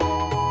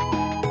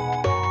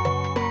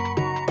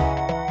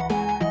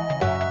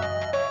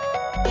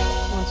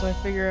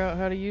figure out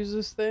how to use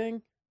this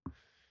thing.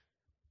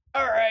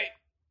 All right,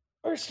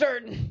 we're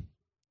starting.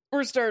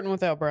 We're starting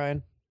without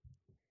Brian.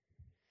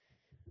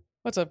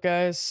 What's up,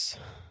 guys?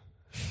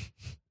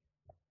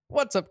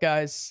 What's up,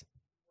 guys?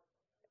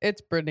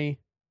 It's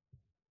Brittany.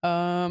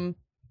 Brian's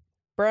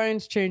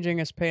changing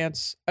his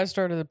pants. I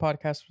started the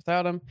podcast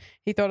without him.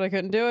 He thought I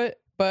couldn't do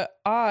it, but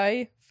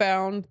I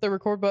found the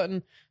record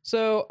button.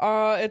 So,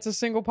 it's a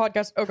single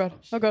podcast. Oh god.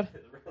 Oh god.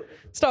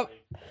 Stop.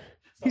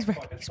 He's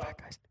back. He's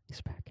back, guys. He's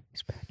back.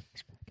 He's back.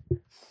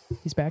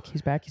 He's back.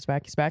 He's back. He's back. He's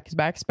back. He's back. He's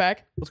back. He's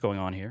back. What's going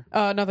on here?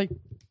 Nothing.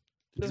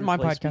 This is my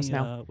podcast me,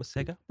 now. With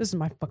Sega? This is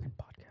my fucking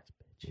podcast,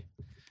 bitch.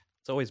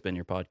 It's always been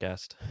your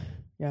podcast.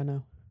 Yeah, I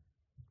know.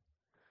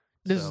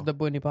 This is the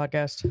Bunny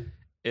podcast.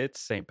 It's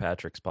St.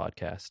 Patrick's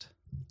podcast.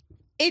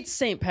 It's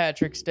St.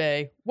 Patrick's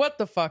Day. What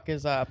the fuck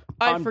is up?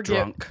 I'm forget.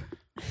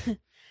 drunk.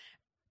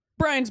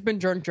 Brian's been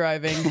drunk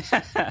driving,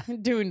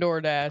 doing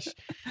DoorDash.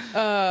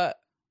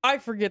 I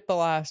forget the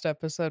last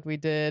episode we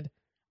did.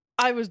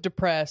 I was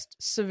depressed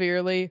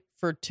severely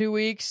for 2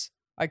 weeks.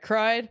 I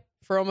cried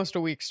for almost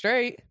a week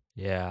straight.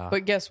 Yeah.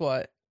 But guess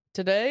what?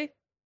 Today,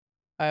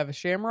 I have a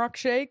Shamrock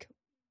Shake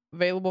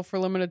available for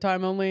limited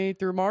time only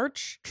through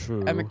March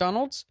True. at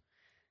McDonald's.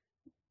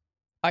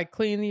 I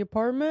cleaned the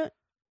apartment.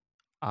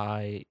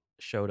 I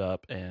showed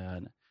up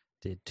and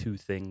did two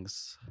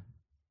things.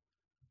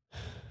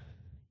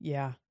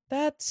 Yeah,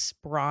 that's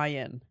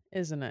Brian,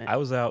 isn't it? I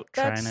was out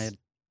That's- trying to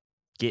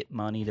get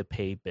money to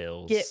pay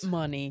bills. Get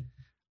money.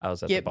 I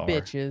was at Get the bar.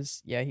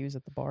 bitches. Yeah, he was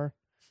at the bar.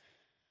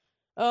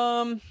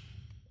 I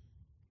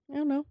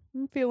don't know.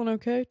 I'm feeling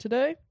okay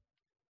today.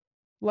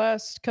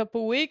 Last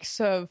couple weeks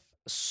have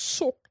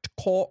sucked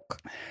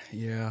cock.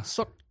 Yeah.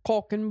 Sucked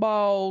cock and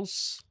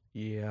balls.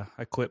 Yeah.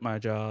 I quit my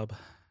job.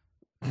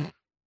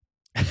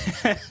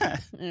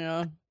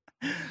 Yeah.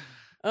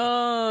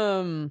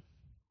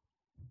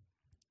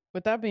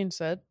 With that being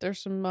said, there's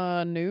some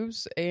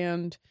news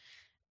and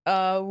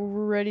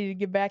we're ready to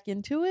get back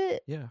into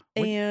it. Yeah.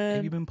 And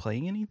have you been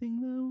playing anything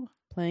though?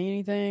 playing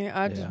anything?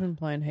 I've just Yeah. been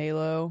playing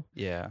Halo.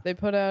 Yeah. They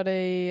put out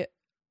a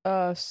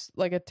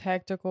like a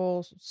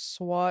tactical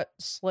SWAT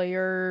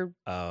Slayer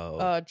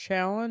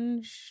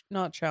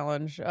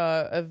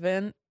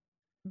event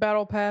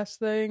battle pass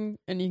thing,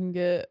 and you can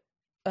get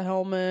a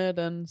helmet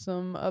and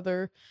some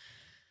other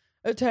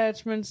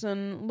attachments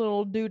and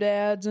little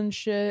doodads and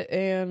shit,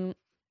 and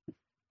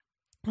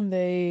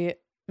they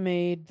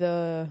made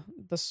the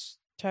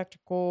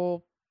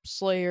tactical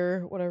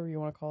Slayer, whatever you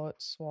want to call it,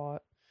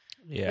 SWAT.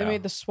 Yeah. They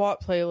made the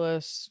SWAT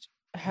playlist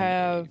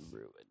have They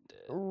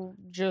ruined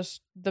it.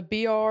 just the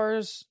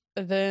BRs,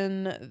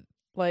 then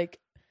like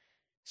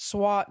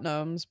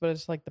SWATnums, but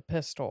it's like the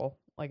pistol,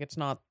 like it's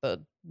not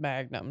the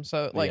Magnum.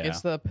 So like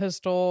it's the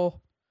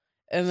pistol,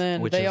 and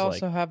then Which they is,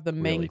 also like, have the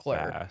Really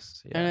Mankler,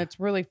 fast. and it's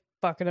really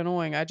fucking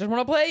annoying. I just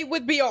want to play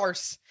with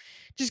BRs.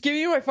 Just give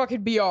me my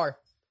fucking BR.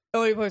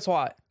 And let me play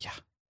SWAT. Yeah.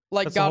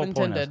 Like That's the God whole point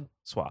of intended.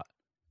 SWAT.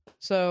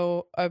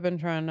 So I've been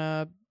trying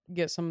to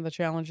get some of the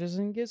challenges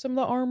and get some of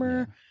the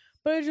armor. Yeah.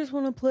 But I just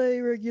want to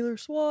play regular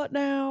SWAT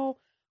now.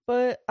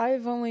 But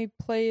I've only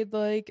played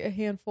like a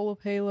handful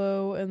of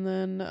Halo, and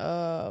then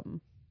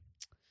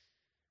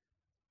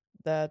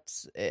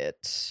that's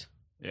it.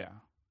 Yeah.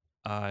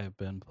 I've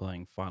been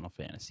playing Final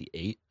Fantasy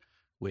VIII,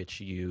 which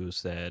you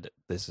said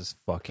this is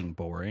fucking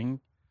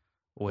boring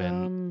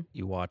when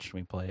you watched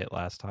me play it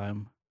last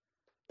time.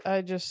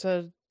 I just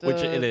said Which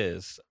it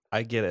is.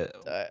 I get it.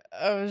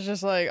 I was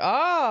just like,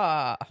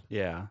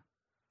 Yeah.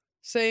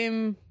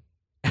 same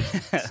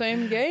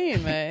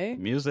game, eh?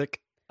 Music,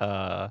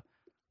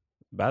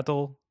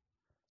 battle,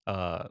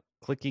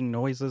 clicking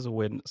noises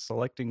when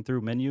selecting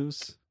through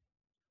menus.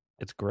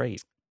 It's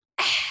great.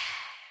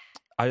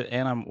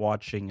 I'm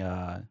watching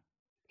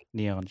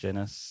Neon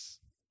Genesis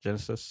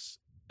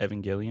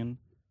Evangelion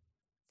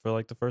for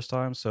like the first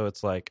time, so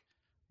it's like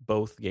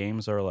both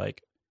games are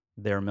like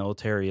their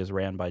military is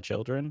ran by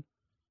children,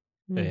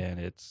 and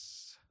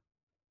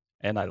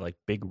I like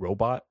Big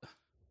Robot.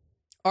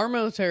 Our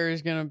military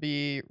is gonna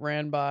be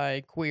ran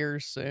by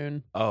queers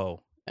soon,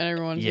 Oh, and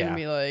everyone's Yeah. gonna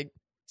be like,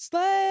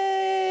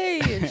 "Slay!"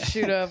 and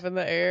shoot up in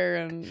the air,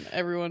 and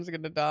everyone's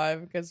gonna die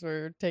because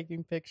we're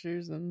taking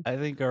pictures. And I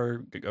think our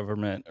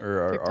government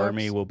or our TikToks?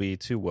 army will be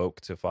too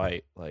woke to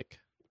fight. Like,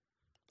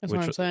 that's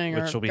what I'm saying.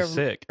 which Our will be government-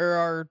 sick.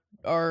 Or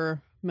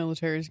our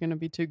military is gonna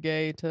be too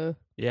gay to.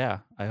 Yeah,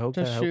 I hope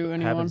To that shoot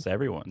anyone. happens to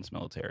everyone's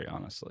military.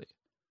 Honestly,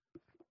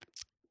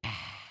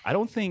 I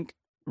don't think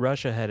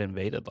Russia had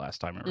invaded last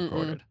time it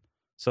recorded,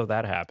 so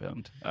that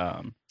happened.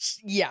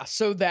 Yeah,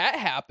 so that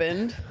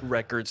happened.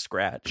 Record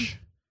scratch.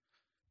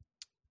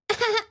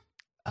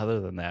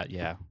 Other than that,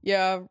 yeah.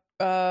 Yeah.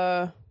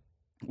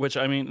 Which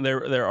I mean,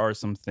 there are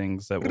some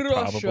things that we'll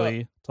Russia.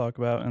 probably talk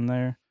about in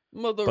there.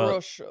 Mother But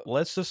Russia.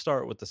 Let's just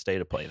start with the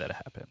state of play that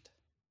happened.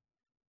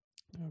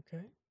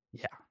 Okay.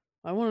 Yeah.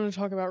 I wanted to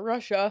talk about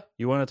Russia.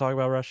 You want to talk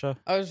about Russia?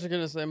 I was just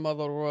gonna say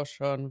Mother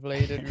Russia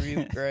invaded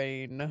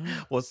Ukraine.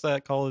 What's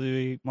that Call of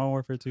Duty Modern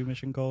Warfare 2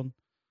 mission called?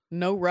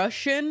 No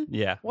Russian?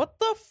 Yeah. What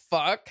the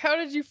fuck? How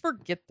did you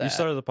forget that? You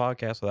started the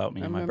podcast without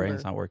me, I and my brain's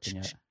remember. not working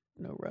yet.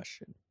 No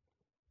Russian.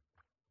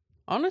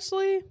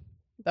 Honestly,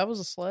 that was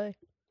a sleigh.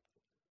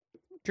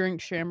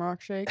 Drink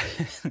Shamrock Shake.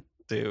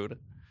 Dude.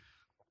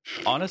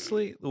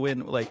 Honestly,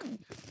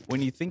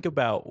 when you think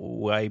about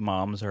why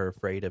moms are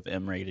afraid of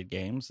M-rated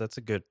games, that's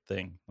a good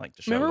thing. Like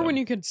to show Remember when them.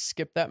 you could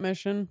skip that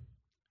mission?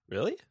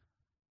 Really?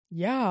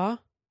 Yeah.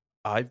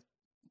 I'm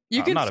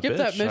You can not a skip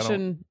that bitch. I don't-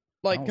 mission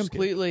like don't skip.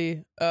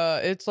 completely.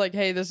 It's like,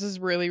 hey, this is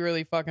really,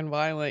 really fucking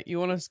violent. You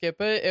want to skip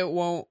it? It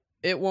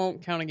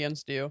won't count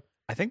against you.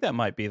 I think that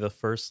might be the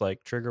first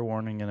like trigger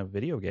warning in a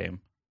video game.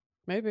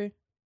 Maybe.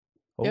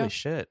 Holy Yeah.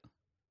 shit.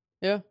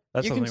 Yeah.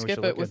 That's You can something we skip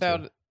should it look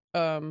without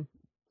into.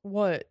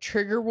 what?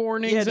 Trigger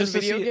warnings in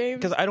video games?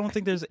 Because I don't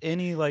think there's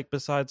any like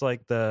besides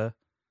like the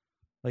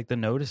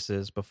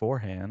notices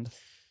beforehand.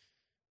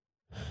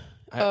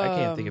 I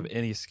can't think of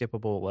any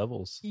skippable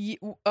levels.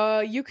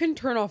 You can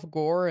turn off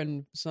gore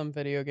in some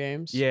video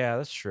games. Yeah,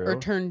 that's true. Or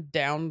turn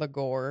down the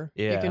gore.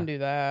 You Yeah. can do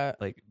that.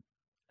 Like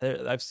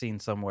I've seen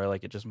somewhere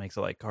like it just makes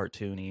it like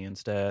cartoony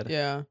instead.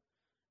 Yeah.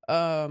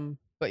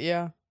 But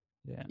yeah,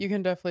 Yeah. you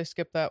can definitely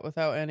skip that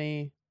without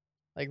any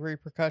like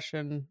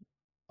repercussion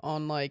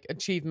on like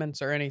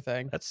achievements or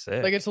anything. That's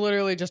sick. Like it's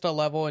literally just a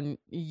level and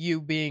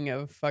you being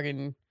a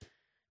fucking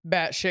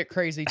batshit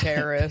crazy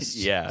terrorist.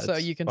 Yeah, So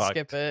it's you can fucked.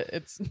 skip it.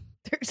 It's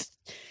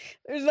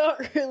there's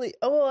not really.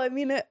 Oh, I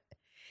mean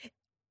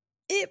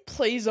it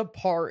plays a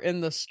part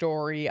in the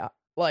story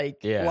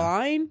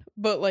line,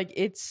 but like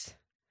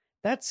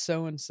that's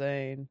so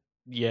insane.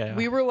 Yeah.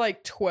 We were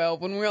like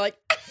 12 when we were like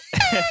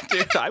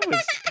Dude, I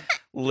was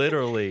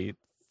literally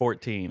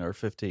 14 or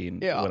 15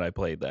 Yeah. when I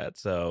played that.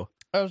 So,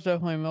 I was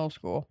definitely in middle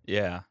school.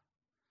 yeah,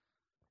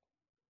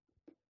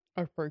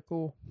 That was pretty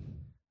cool.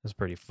 it's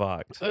pretty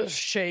fucked. This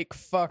shake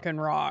fucking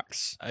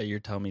rocks. Your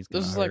tummy's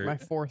gonna This is like hurt. my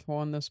fourth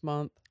one this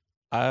month.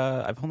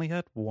 I've only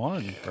had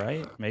one,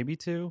 right? Maybe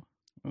two.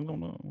 I don't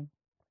know.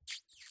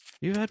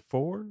 You had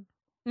 4?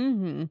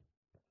 Mm-hmm.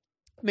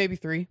 Maybe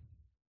 3.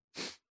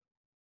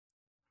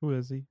 Who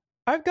is he?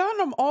 I've gotten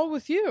them all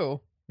with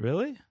you.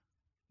 Really?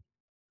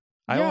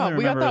 Yeah, only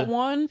we got that remember-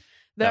 one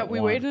that we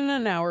one. waited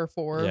an hour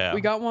for. Yeah.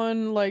 We got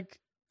one like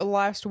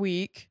last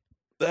week.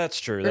 That's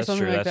true. or That's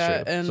something true. like That's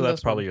that, true. and So that's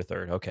this probably one. your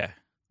third. Okay.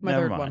 My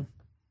Never third mind. one.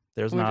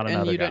 There's not And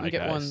another you guy, didn't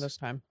get one guys. this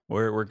time.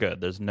 We're good.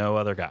 There's no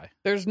other guy.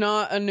 There's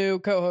not a new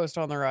co-host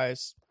on the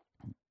rise.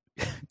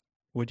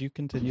 Would you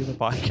continue the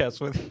podcast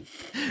with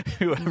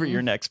whoever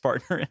your next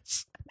partner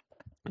is?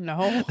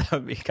 No. That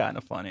would be kind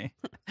of funny.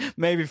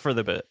 Maybe for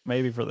the bit.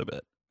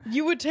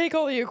 You would take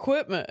all the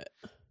equipment.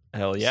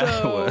 Hell yeah,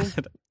 So- I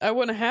would. I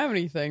wouldn't have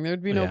anything.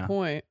 There'd be no Yeah.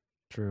 point.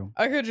 True.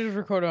 I could just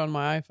record it on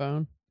my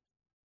iPhone.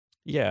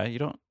 Yeah, you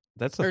don't.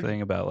 That's the Or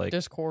thing about like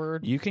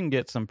Discord. you can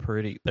get some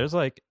pretty. There's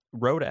like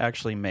Rode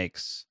actually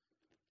makes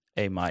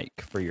a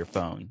mic for your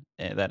phone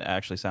and that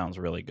actually sounds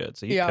really good.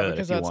 So you Yeah, could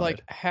because if you that's wanted.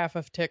 like half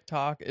of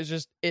TikTok is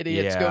just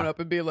idiots Yeah. going up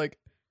and being like,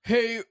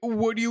 "Hey,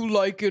 what do you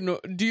like? Do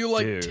you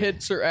like Dude.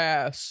 tits or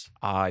ass?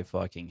 I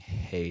fucking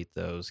hate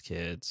those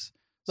kids.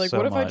 Like, so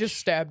what if I just much.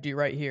 stabbed you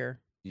right here,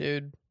 Yeah.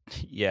 dude?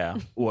 Yeah.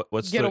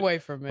 What's Get the away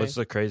from me." What's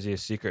the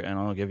craziest secret? And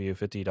I'll give you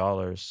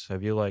 $50.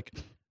 Have you like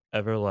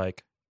ever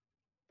like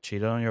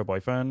cheated on your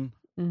boyfriend?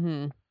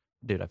 Mm-hmm.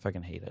 Dude, I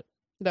fucking hate it.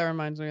 That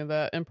reminds me of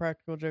that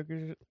Impractical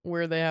Jokers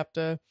where they have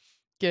to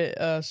get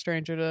a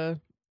stranger to,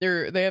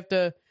 or they have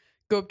to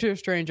go up to a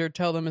stranger,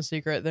 tell them a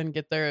secret, then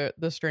get the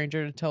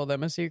stranger to tell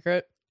them a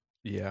secret.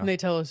 Yeah. And they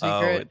tell a Oh,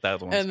 secret,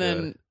 that one's and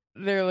then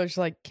good. they're just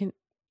like,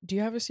 do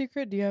you have a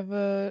secret? Do you have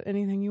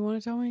anything you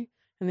want to tell me?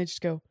 And they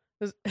just go,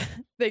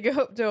 they go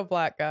up to a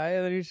black guy,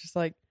 and then he's just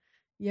like,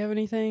 you have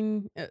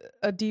anything,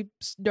 a deep,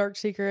 dark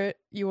secret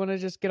you want to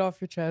just get off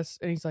your chest?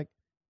 And he's like,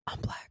 I'm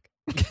black.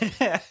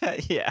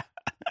 Yeah.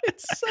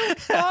 It's so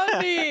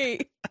funny.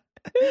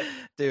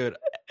 Dude,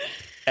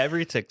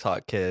 every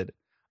TikTok kid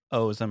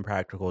owes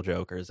Impractical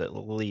Jokers at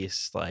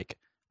least like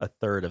a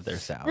third of their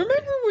salary.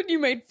 Remember when you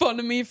made fun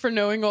of me for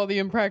knowing all the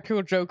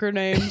Impractical Joker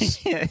names?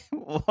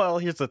 Well,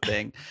 here's the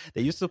thing.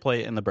 They used to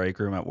play it in the break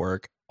room at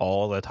work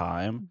all the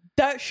time.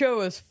 That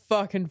show is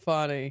fucking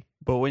funny.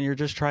 But when you're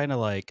just trying to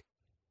like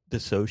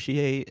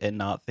dissociate and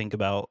not think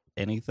about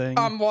anything.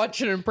 I'm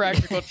watching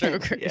Impractical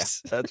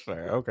Jokers. Yeah, that's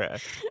fair. Okay.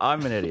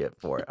 I'm an idiot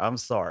for it. I'm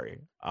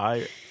sorry.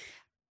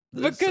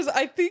 Because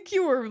I think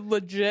you were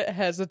legit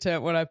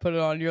hesitant when I put it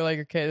on. You're like,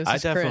 okay, this I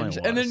is definitely cringe.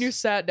 And then was. you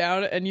sat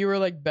down and you were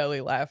like belly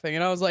laughing.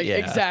 And I was like, Yeah.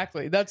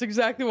 exactly. That's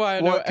exactly why I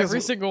know Well, 'cause,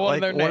 every single one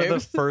like, of their one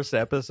names. of the first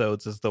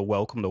episodes is the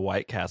Welcome to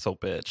White Castle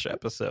bitch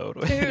episode.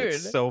 Dude.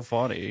 It's so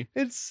funny.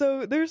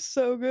 They're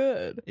so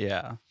good.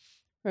 Yeah.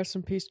 Rest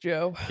in peace,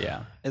 Joe.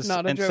 Yeah. It's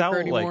Not a and Joker Sal,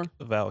 anymore.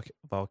 like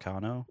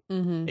Volcano.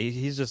 Mm-hmm.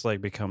 He's just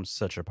like become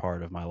such a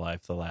part of my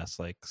life the last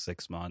like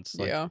 6 months.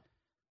 Like, Yeah.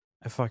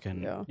 I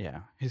fucking Yeah. yeah.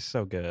 He's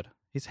so good.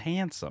 He's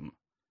handsome.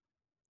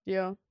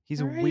 Yeah.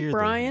 He's All right, weirdly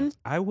Brian. handsome.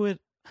 I would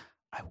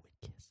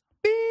kiss him.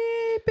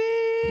 Beep,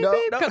 beep, No,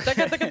 beep. no. Cut that,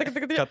 cut that, cut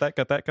that,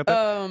 cut that, Cut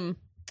that.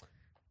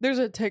 There's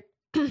a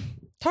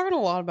talking a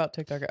lot about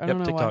TikTok. I don't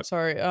know why. TikTok.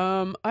 Sorry.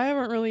 I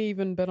haven't really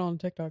even been on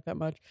TikTok that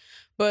much,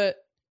 but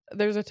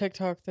there's a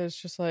TikTok that's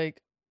just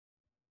like,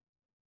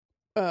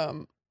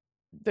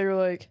 they're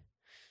like,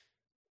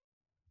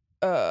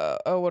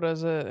 what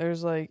is it?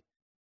 There's like,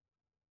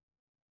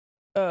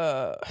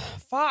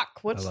 fuck,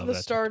 what's love the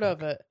that start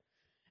TikTok. of it?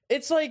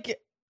 It's like,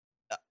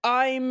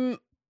 I'm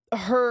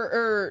her,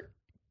 or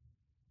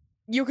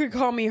you could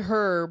call me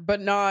her, but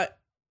not,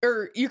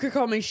 or you could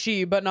call me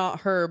she, but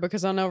not her,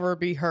 because I'll never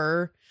be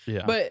her.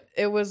 Yeah. But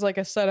it was like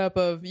a setup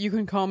of, you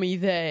can call me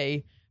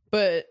they,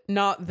 but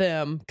not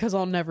them, because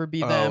I'll never be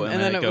them. And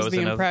then it was the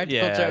into-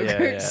 Impractical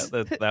Jokers.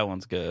 That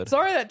one's good.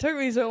 Sorry that took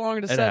me so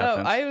long to set happens.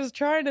 up. I was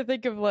trying to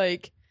think of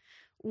like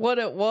what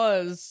it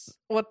was,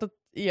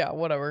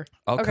 whatever.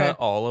 I'll Okay. cut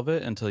all of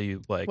it until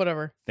you like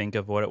Whatever. think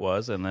of what it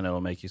was, and then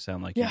it'll make you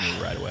sound like you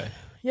knew right away.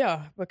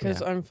 Yeah, because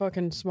Yeah. I'm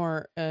fucking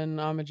smart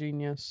and I'm a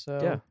genius. So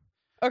Yeah.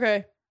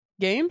 Okay.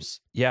 Games?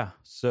 Yeah.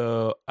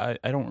 So I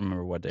don't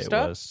remember what day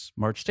Stuff? it was.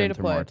 March State 10th of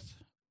or play.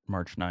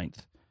 March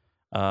 9th.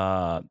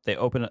 They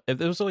opened it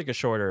was like a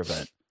shorter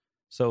event.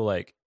 So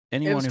like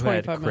anyone was who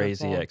had 25 minutes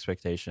crazy long.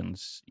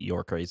 expectations,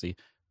 you're crazy.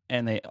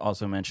 And they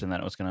also mentioned that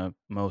it was going to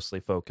mostly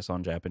focus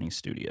on Japanese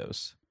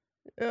studios.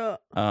 Yeah.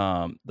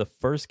 The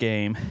first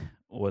game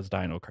was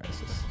Dino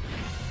Crisis.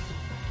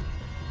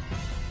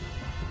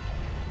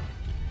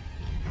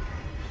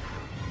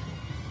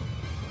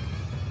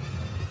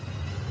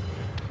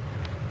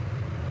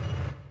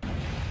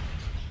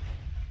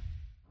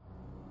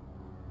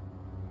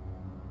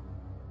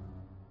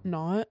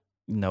 Not.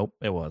 Nope,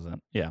 it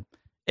wasn't. Yeah.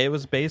 It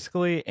was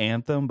basically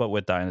Anthem, but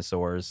with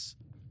dinosaurs,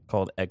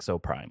 called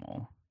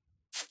Exoprimal.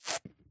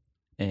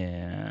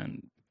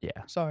 And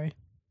yeah, Sorry.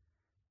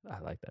 I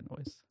like that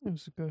noise. It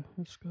was good. It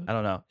was good. I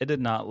don't know. It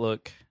did not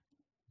look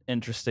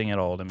interesting at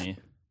all to me.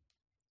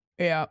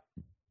 Yeah.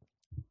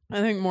 I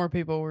think more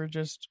people were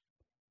just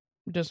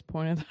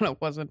disappointed that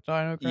it wasn't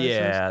Dino Crisis.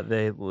 Yeah,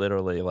 they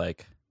literally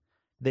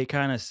they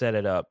kind of set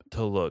it up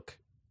to look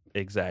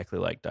exactly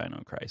like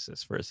Dino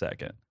Crisis for a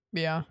second.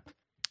 Yeah.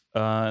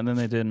 And then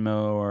they did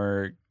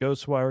more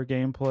Ghostwire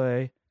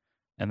gameplay.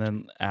 And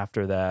then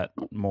after that,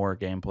 more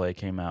gameplay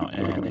came out,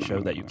 and they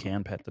showed that you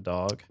can pet the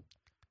dog.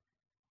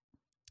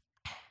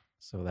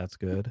 So that's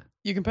good.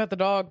 You can pet the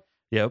dog.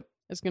 Yep.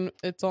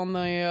 It's on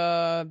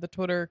the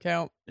Twitter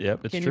account.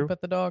 Yep, it's Can true. you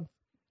pet the dog?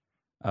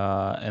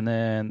 And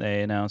then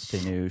they announced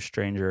a new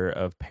Stranger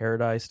of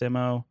Paradise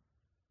demo.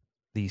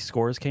 The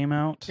scores came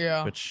out.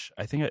 Yeah. Which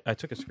I think I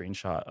took a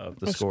screenshot of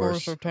the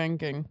scores are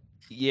tanking.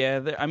 Yeah,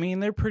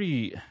 they're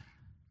pretty,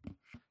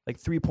 like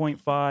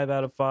 3.5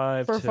 out of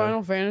 5. For a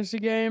Final Fantasy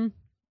game?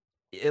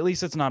 At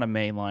least it's not a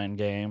mainline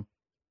game.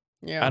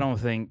 Yeah. I don't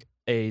think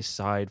a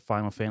side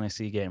Final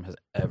Fantasy game has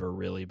ever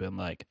really been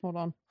like, Hold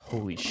on.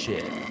 holy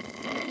shit.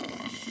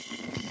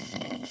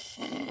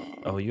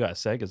 Oh, you got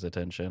Sega's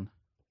attention.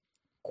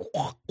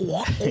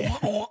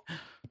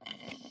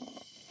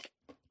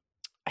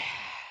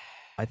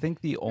 I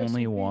think the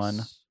only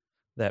one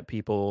that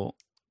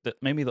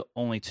maybe the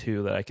only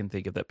two that I can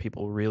think of that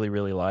people really,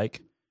 really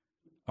like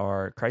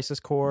are Crisis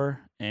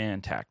Core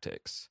and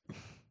Tactics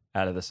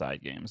out of the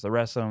side games. The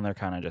rest of them, they're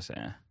kind of just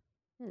eh.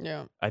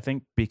 Yeah. I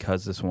think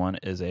because this one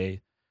is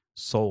a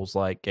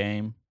Souls-like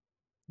game,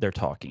 they're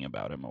talking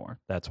about it more.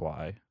 That's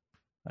why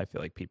I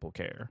feel like people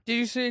care. Did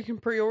you see you can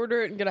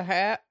pre-order it and get a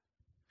hat?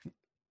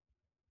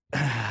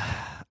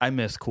 I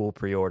miss cool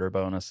pre-order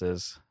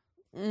bonuses.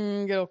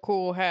 Get a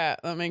cool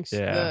hat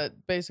that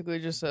basically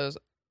just says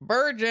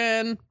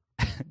Virgin.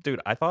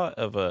 Dude, I thought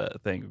of a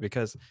thing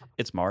because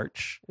it's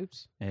March.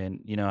 Oops. And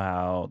you know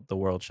how the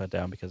world shut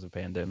down because of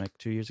pandemic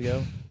 2 years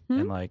ago?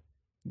 And like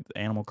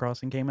Animal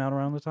Crossing came out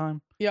around the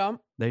time? Yeah.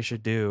 They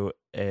should do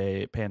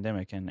a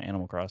pandemic in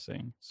Animal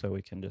Crossing so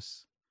we can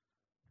just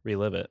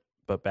relive it,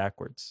 but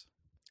backwards.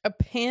 A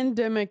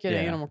pandemic in Yeah.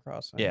 Animal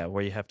Crossing. Yeah,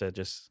 where you have to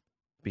just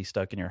be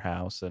stuck in your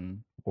house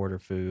and order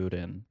food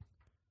and...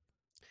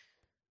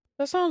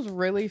 That sounds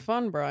really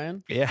fun,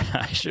 Brian. Yeah,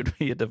 I should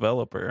be a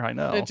developer. I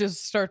know. It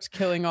just starts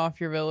killing off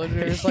your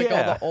villagers, like all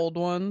Yeah. the old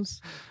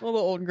ones, all the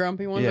old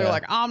grumpy ones. Yeah. They're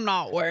like, "I'm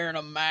not wearing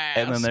a mask."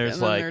 And then there's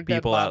they're like dead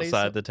people bodies.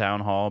 outside the town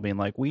hall being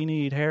like, we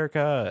need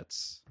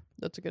haircuts.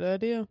 That's a good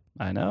idea.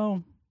 I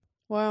know.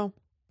 Wow.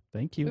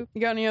 Thank you.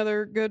 You got any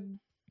other good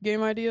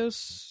game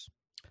ideas?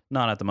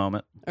 Not at the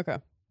moment. Okay,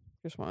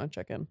 just want to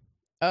check in.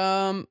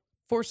 Forspoken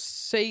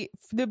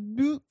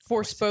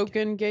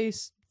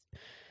Gaze.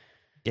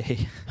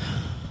 Gay.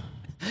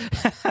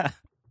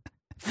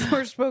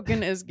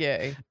 Forspoken is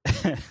gay.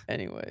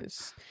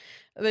 Anyways,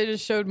 they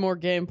just showed more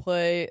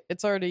gameplay.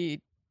 It's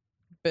already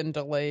been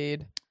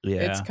delayed. Yeah.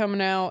 It's coming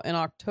out in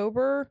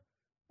October.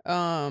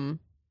 Yeah,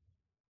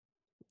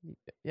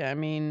 I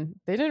mean,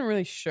 they didn't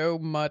really show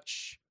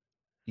much.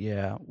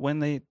 Yeah. When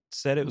they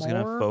said it was going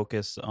to More?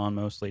 focus on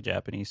mostly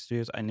Japanese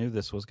studios, I knew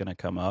this was going to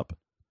come up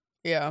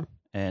Yeah.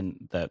 and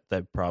that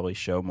they'd probably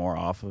show more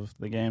off of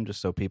the game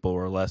just so people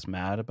were less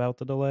mad about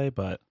the delay.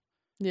 But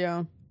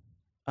Yeah.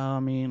 I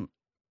mean,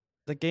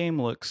 the game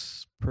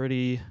looks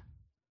pretty,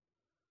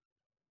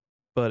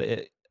 but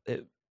it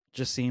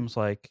just seems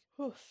like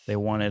they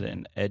wanted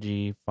an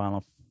edgy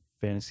Final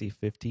Fantasy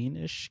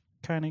 15-ish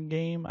kind of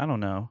game. I don't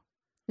know.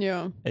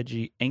 Yeah.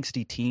 Edgy,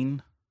 angsty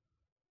teen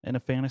in a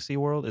fantasy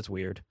world. It's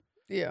weird.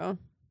 Yeah.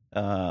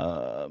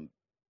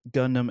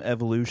 Gundam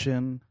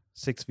Evolution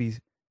 6v6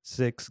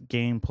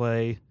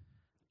 gameplay.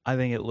 I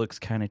think it looks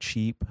kind of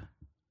cheap.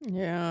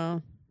 Yeah.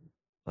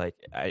 Like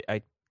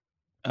I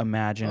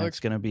imagine It it's looks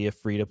going to be a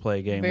free to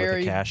play game with a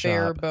Very cash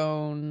bare shop.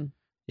 bone,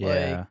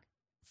 Yeah.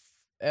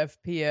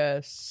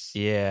 FPS,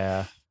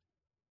 Yeah.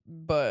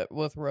 but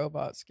with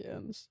robot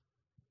skins.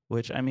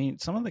 Which, I mean,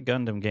 some of the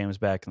Gundam games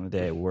back in the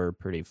day were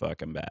pretty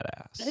fucking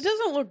badass. It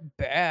doesn't look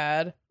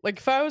bad. Like,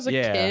 if I was a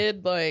Yeah.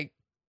 kid, like,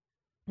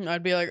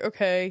 I'd be like,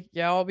 okay,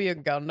 yeah, I'll be a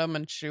Gundam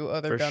and shoot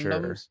other For sure.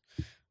 Gundams.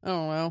 I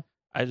don't know.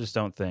 I just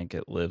don't think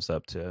it lives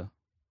up to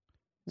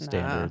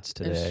standards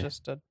Nah, today.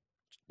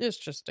 It's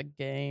just a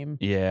game.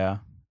 Yeah.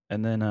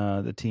 And then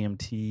the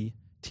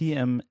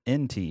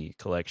TMNT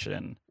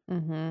collection.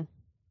 Mm-hmm.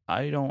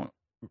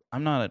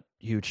 I'm not a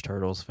huge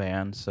Turtles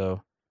fan,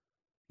 so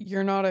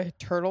You're not a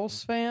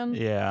Turtles fan?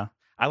 yeah.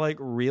 I like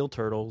real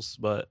turtles,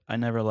 but I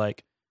never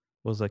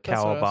was a That's what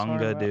I was talking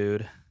Cowabunga about.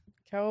 dude.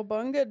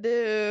 Cowabunga,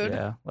 dude.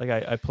 Yeah. Like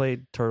I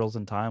played Turtles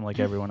in Time like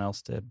everyone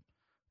else did.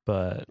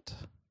 But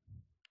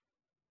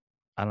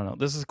I don't know.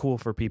 This is cool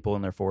for people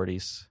in their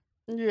 40s.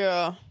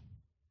 Yeah.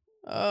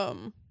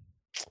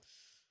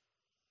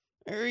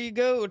 There you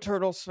go,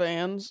 Turtles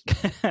fans.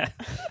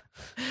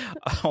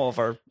 All of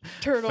our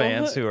Turtle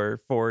fans who are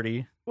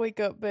 40. Wake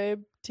up,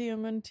 babe.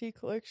 TMNT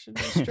collection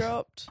just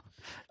dropped.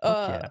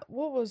 Yeah.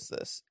 What was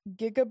this?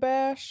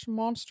 Gigabash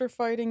monster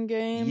fighting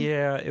game?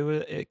 Yeah,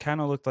 it kind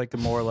of looked like the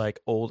more like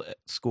old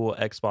school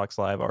Xbox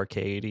Live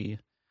arcadey,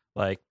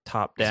 like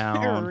top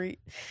down.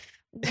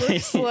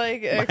 Looks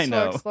like I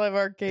know. Xbox Live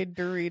Arcade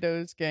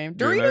Doritos game.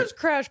 You remember- Doritos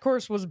Crash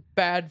Course was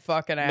bad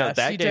fucking ass. No,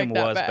 that You game take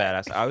that was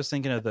back. badass. I was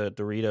thinking of the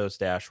Doritos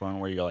Dash one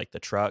where you're like the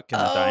truck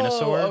and the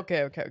dinosaur.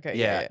 Okay.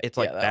 Yeah, it's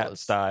like that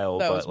style,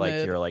 that but was like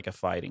mid. you're like a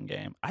fighting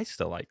game. I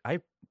still like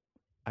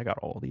I got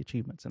all the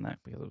achievements in that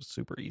because it was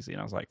super easy,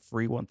 and I was like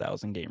free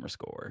 1,000 gamer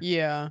score.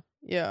 Yeah.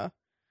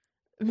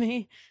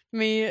 Me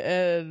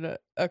and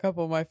a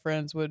couple of my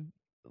friends would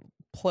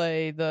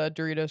play the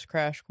Doritos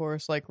Crash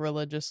Course like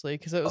religiously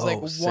because it was like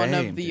one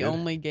same, of the dude.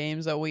 only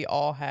games that we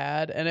all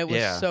had, and it was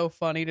Yeah. so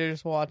funny to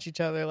just watch each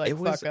other like It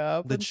was fuck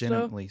up. And stuff.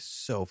 legitimately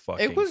so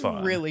fucking It was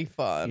fun. really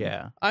fun.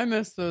 Yeah, I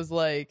miss those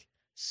like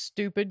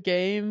stupid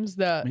games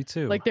that me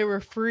too. like they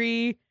were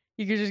free.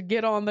 You could just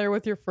get on there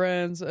with your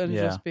friends and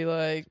Yeah. just be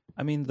like,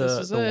 I mean, this the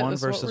is it. one This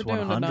is what versus we're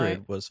doing 100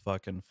 tonight. was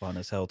fucking fun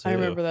as hell too. I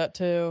remember that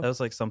too. That was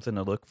like something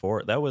to look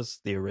for. That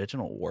was the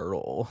original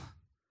Wordle.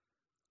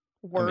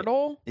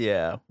 Wordle?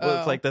 Yeah, well,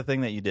 it's Oh. like the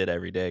thing that you did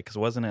every day. Because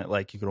wasn't it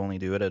like you could only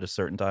do it at a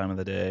certain time of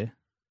the day?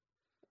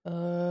 I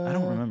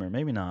don't remember.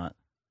 Maybe not.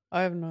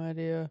 I have no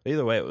idea. But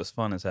either way, it was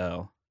fun as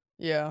hell.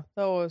 Yeah,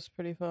 that was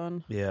pretty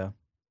fun. Yeah,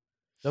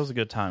 that was a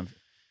good time.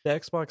 The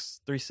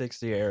Xbox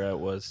 360 era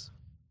was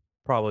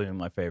probably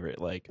my favorite.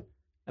 Like,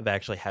 of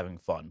actually having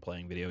fun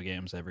playing video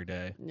games every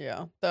day.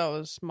 Yeah, that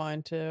was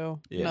mine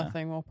too. Yeah.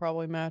 Nothing will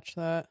probably match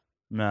that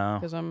No.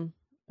 because I'm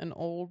an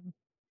old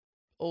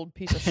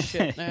piece of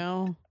shit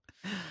now.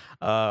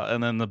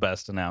 And then the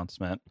best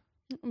announcement.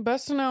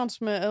 Best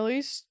announcement, at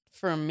least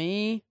for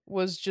me,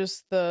 was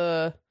just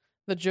the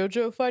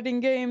JoJo fighting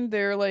game.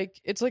 They're like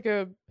it's like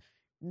a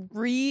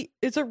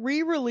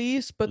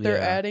re-release, but they're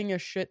Yeah. adding a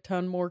shit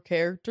ton more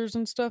characters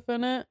and stuff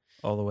in it.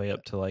 All the way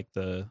up to like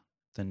the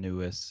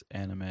newest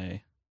anime.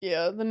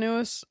 Yeah, the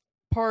newest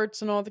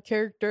parts and all the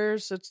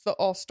characters. It's the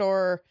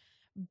All-Star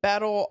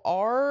Battle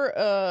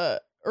R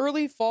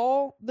early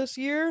fall this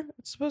year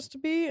it's supposed to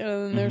be,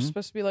 and there's Mhm.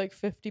 supposed to be like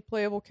 50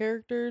 playable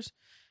characters.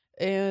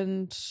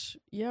 And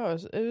yeah,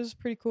 it was a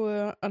pretty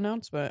cool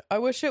announcement. I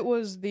wish it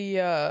was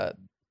the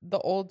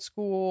old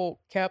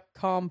school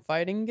Capcom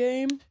fighting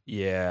game,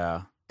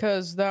 Yeah.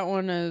 because that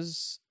one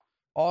is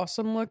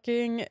awesome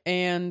looking,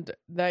 and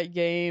that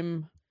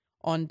game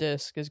on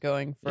disc is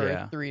going for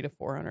Yeah. $300 to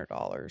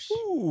 $400.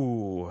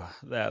 Ooh,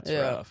 that's Yeah.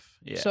 rough.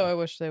 Yeah. So I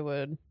wish they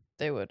would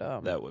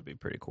that would be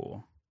pretty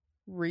cool.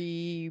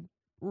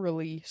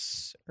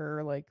 re-release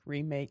or like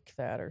remake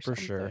that or For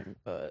something. sure.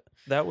 But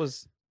That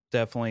was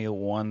definitely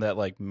one that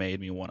like made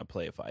me want to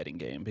play a fighting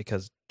game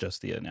because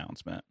just the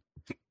announcement.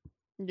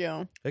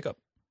 yeah. Hiccup.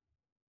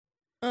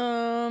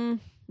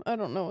 I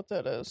don't know what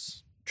that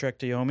is. Trek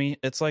to Yomi.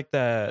 It's like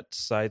that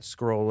side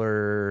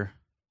scroller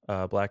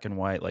black and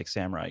white like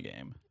samurai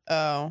game.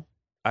 Oh.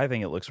 I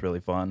think it looks really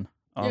fun.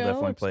 I'll Yeah, it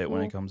definitely looks play it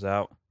when it cool. comes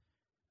out.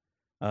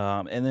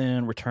 And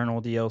then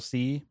Returnal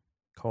DLC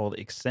called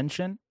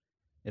Extension.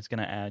 It's going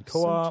to add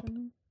co-op,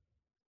 Ascension?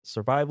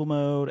 survival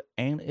mode,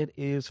 and it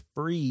is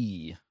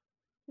free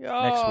Yeah.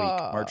 next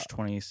week, March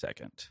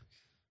 22nd.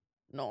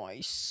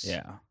 Nice.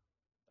 Yeah.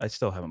 I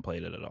still haven't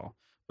played it at all,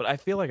 but I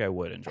feel like I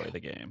would enjoy the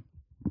game.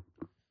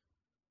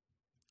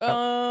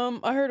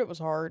 I heard it was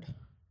hard.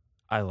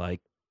 I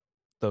like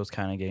those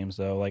kind of games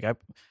though. Like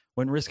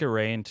when Risk of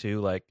Rain 2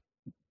 like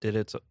did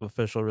its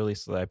official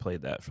release, I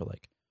played that for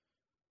like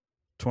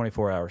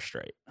 24 hours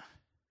straight.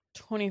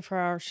 24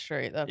 hours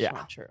straight. That's Yeah.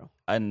 not true.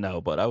 I know,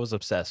 but I was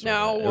obsessed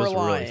Now with it. It we're was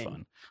really lying.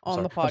 fun.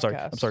 On the I'm sorry.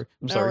 podcast. I'm sorry.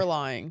 I'm Now sorry. we're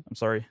lying. I'm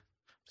sorry.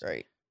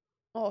 Great.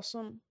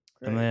 Awesome.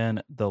 And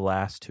then the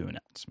last two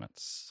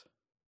announcements.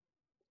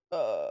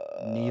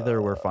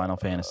 Neither were Final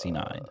Fantasy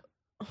IX.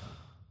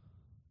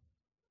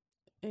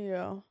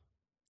 Yeah.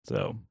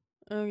 So.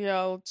 Oh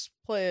yeah, let's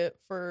play it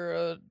for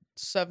a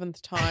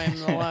 7th time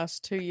in the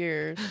last 2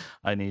 years.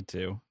 I need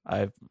to.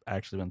 I've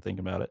actually been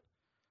thinking about it.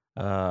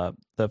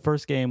 The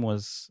first game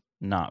was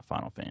not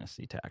Final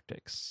Fantasy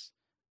Tactics.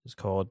 It's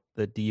called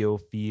the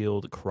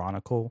DioField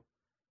Chronicle.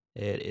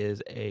 It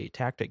is a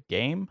tactic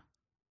game.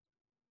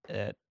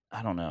 I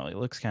don't know. It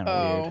looks kind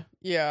of weird.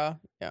 Yeah.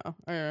 I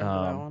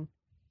remember that one.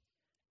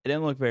 It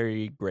didn't look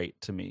very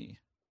great to me.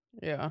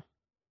 Yeah.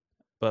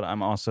 But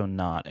I'm also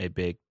not a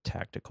big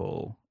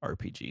tactical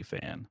RPG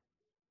fan.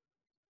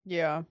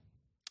 Yeah.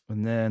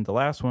 And then the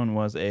last one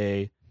was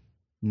a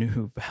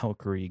new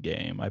Valkyrie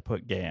game. I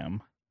put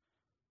GAM.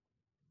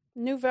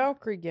 New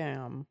Valkyrie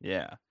game.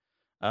 Yeah.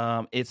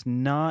 It's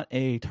not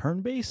a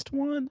turn-based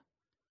one.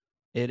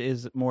 It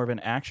is more of an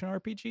action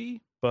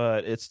RPG,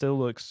 but it still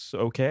looks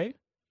okay.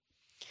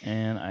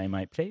 And I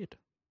might play it.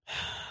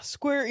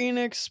 Square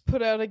Enix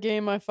put out a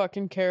game I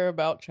fucking care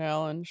about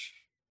challenge.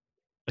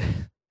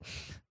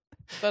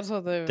 That's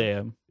what they.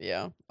 Damn.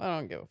 Yeah, I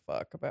don't give a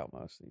fuck about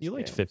most of these. You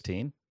liked games.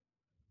 15.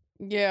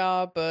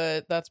 Yeah,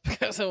 but that's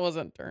because it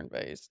wasn't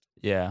turn-based.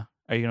 Yeah.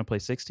 Are you going to play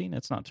 16?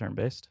 It's not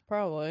turn-based.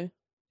 Probably.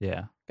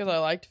 Yeah. Because I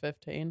liked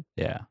 15.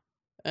 Yeah.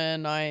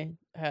 And I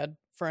had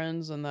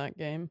friends in that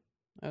game.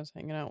 I was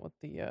hanging out with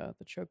the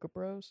Choco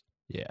Bros.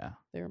 Yeah.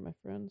 They were my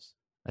friends.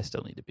 I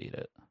still need to beat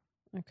it.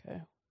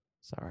 Okay.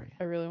 Sorry.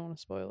 I really want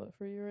to spoil it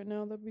for you right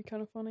now. That'd be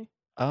kind of funny.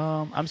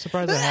 I'm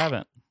surprised I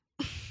haven't.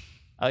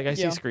 I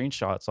see Yeah.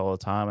 screenshots all the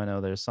time. I know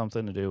there's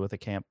something to do with a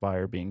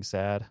campfire being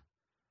sad.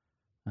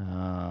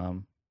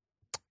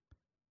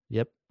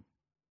 Yep.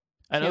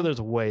 I know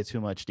there's way too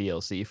much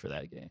DLC for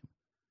that game.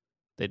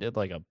 They did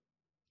like a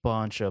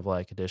bunch of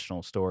like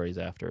additional stories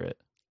after it.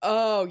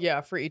 Oh,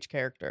 yeah, for each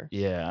character.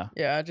 Yeah.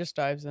 Yeah, it just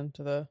dives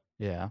into the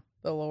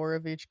lore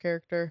of each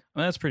character. I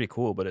mean, that's pretty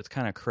cool, but it's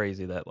kind of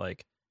crazy that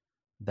like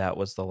that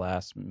was the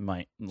last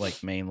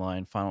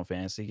mainline Final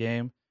Fantasy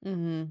game.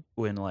 Mm-hmm.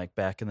 When like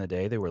back in the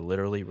day they were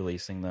literally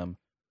releasing them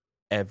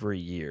every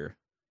year.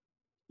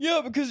 Yeah,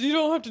 because you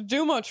don't have to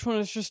do much when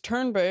it's just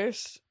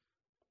turn-based.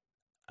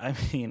 I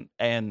mean,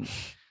 and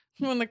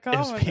when the it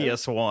was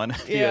PS1,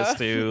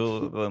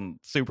 PS2,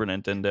 Super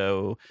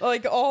Nintendo.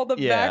 Like all the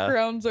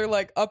backgrounds are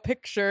like a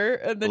picture,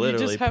 and then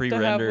literally you just have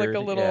to have like a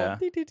little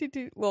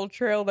little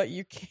trail that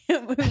you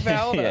can't move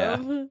out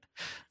of.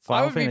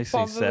 Final Fantasy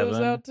VII, those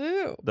out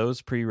too.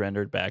 Those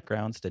pre-rendered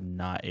backgrounds did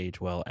not age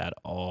well at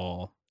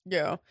all.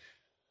 Yeah.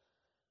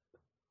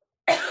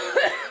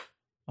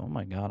 Oh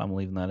my god, I'm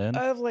leaving that in.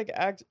 I have like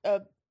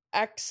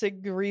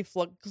acid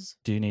reflux.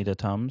 Do you need a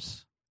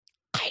Tums?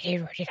 I need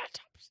a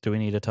Tums. Do we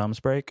need a Tums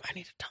break? I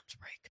need a Tums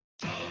break.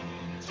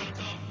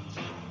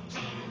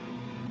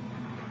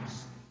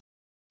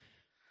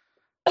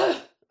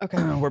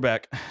 Okay, we're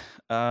back.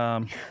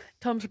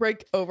 Tums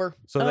break over.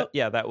 So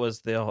that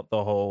was the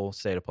whole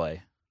state of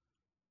play.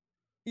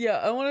 Yeah,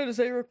 I wanted to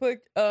say real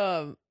quick.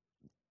 The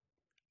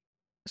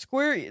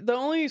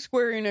only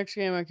Square Enix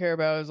game I care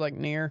about is like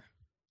Nier.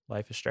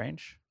 Life is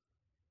Strange.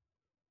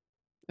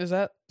 Is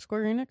that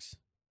Square Enix?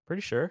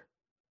 Pretty sure.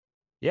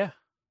 Yeah,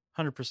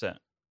 100%.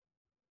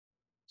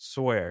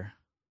 Swear.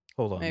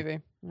 Hold on. Maybe.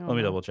 Let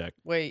me double check.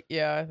 Wait,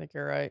 yeah, I think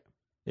you're right.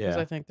 Because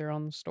Yeah. I think they're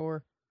on the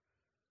store.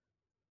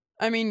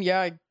 I mean, yeah,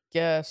 I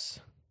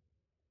guess.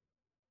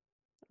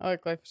 I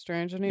like Life is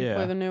Strange. I need to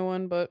play the new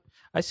one, but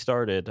I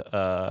started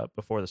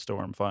Before the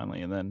Storm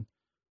finally, and then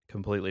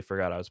completely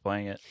forgot I was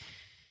playing it.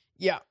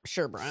 Yeah,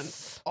 sure, Brian.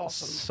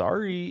 Awesome.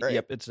 Sorry. Great.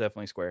 Yep, it's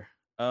definitely Square.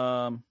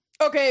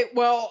 Okay,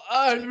 well,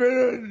 I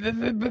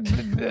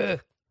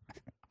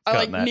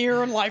like that.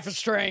 Nier and Life is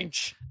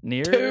Strange.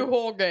 Nier 2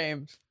 whole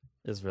games.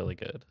 is really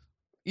good.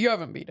 You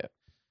haven't beat it.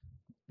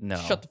 No.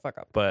 Shut the fuck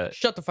up. But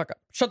Shut the fuck up.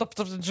 Shut the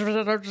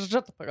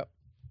fuck up.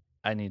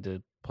 I need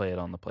to play it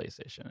on the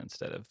PlayStation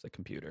instead of the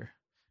computer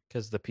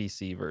because the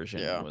PC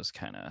version was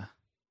kind of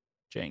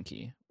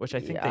janky, which I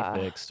think they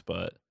fixed,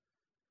 but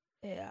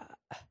yeah.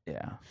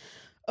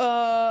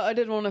 I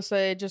did want to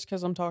say, just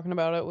because I'm talking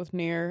about it with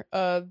Nier,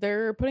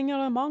 they're putting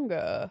out a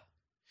manga.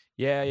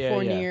 Yeah.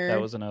 Nier. That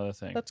was another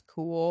thing. That's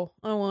cool.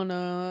 I want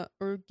to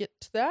get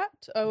to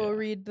that. I will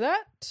read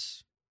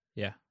that.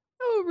 Yeah.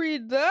 I will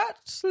read that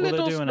Well, little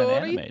they're doing story.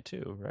 an anime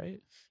too, right?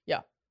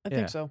 Yeah, I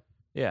think so.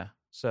 Yeah.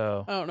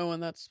 So I don't know when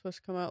that's supposed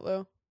to come out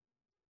though.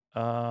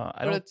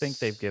 I don't think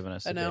they've given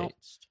us a date.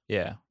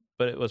 Yeah,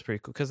 but it was pretty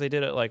cool because they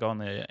did it like on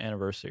the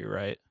anniversary,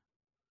 right?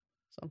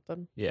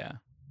 Something. Yeah.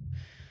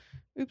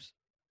 Oops.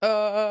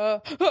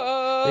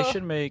 They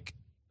should make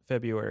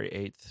February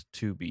 8th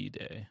 2B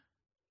Day.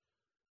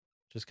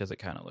 Just because it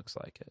kind of looks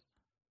like it.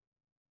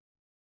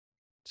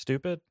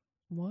 Stupid?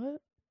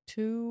 What?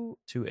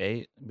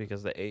 2-8?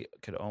 Because the 8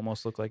 could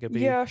almost look like a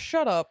B. Yeah,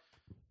 shut up.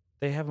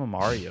 They have a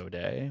Mario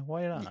Day.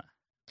 Why not?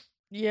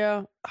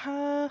 Yeah.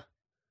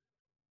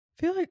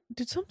 Feel like,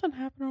 did something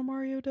happen on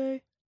Mario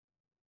Day?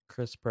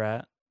 Chris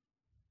Pratt?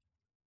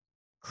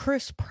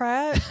 Chris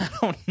Pratt? I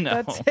don't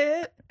know. That's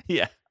it?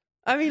 Yeah.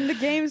 I mean, the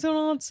games went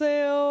on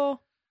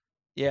sale.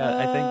 Yeah,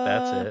 I think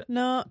that's it.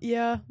 No,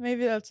 yeah,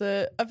 maybe that's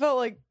it. I felt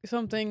like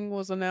something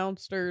was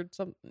announced or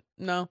something.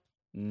 No,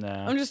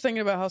 Nah. I'm just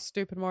thinking about how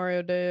stupid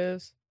Mario Day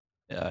is.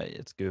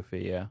 It's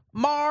goofy, yeah.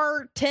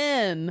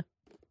 Martin.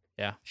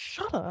 Yeah.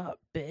 Shut up,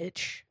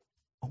 bitch.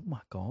 Oh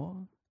my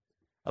god.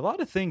 A lot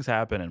of things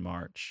happen in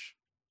March.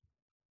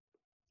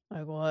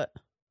 Like what?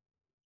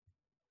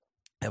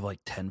 I have like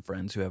 10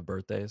 friends who have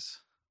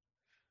birthdays.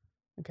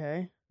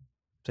 Okay.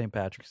 St.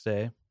 Patrick's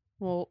Day,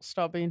 Well,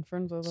 stop being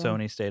friends with them.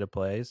 Sony State of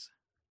Plays.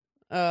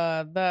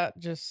 That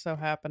just so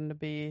happened to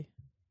be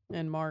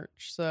in March,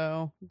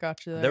 so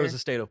got you there. There was a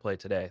State of Play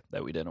today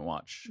that we didn't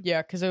watch.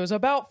 Yeah, because it was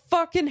about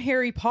fucking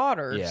Harry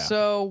Potter. Yeah.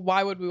 So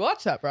why would we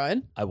watch that,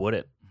 Brian? I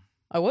wouldn't.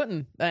 I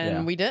wouldn't, and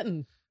Yeah. we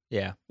didn't.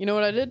 Yeah. You know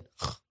what I did?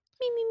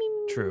 Me, me, me,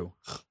 me, True.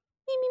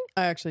 me, me.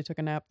 I actually took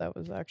a nap. That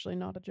was actually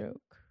not a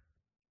joke.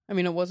 I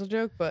mean, it was a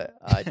joke, but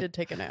I did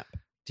take a nap.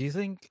 Do you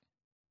think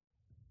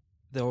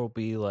there will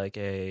be like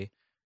a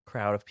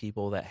crowd of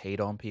people that hate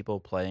on people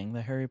playing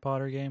the Harry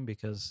Potter game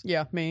because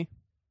Yeah, me.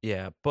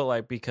 but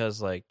like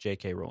because like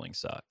J.K. Rowling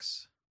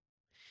sucks.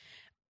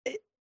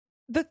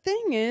 The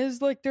thing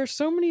is, like, there's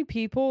so many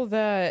people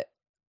that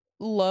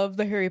love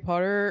the Harry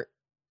Potter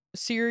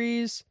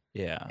series,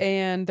 Yeah.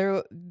 and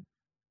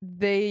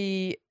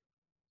they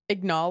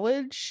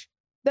acknowledge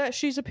that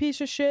she's a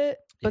piece of shit,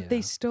 but they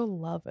Yeah. still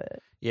love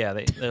it. Yeah,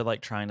 they're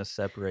like trying to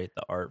separate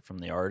the art from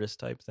the artist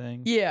type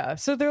thing. Yeah,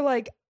 so they're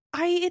like,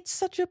 it's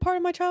such a part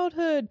of my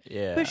childhood,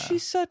 Yeah. but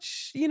she's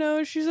such,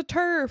 she's a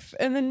turf,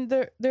 and then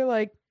they're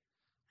like,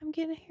 I'm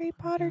getting a Harry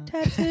Potter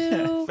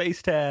tattoo.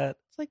 Face tat.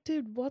 It's like,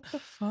 dude, what the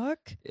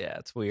fuck? Yeah,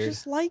 it's weird.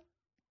 Just like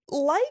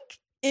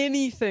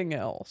anything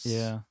else.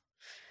 Yeah.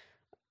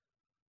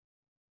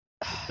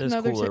 There's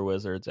Another cooler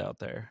wizards out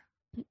there.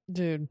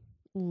 dude,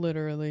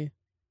 literally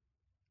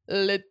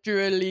cooler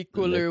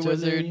Literally.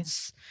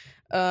 wizards.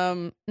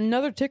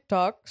 Another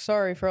TikTok.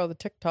 Sorry for all the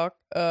TikTok.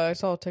 I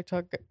saw a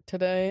TikTok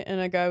today, and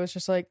a guy was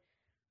just like,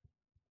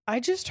 I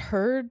just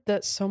heard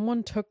that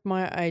someone took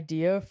my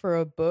idea for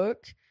a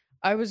book.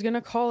 I was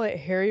gonna call it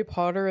Harry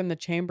Potter and the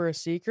Chamber of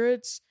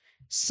Secrets.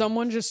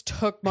 Someone just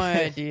took my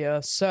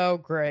idea. So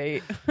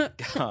great.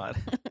 God.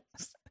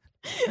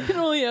 It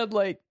only had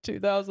like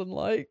 2,000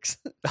 likes.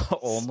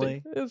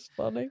 Only? It's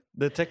funny.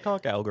 The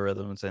TikTok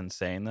algorithm is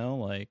insane though.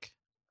 Like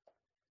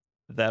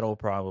that'll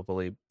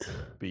probably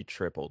be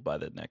tripled by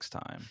the next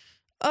time.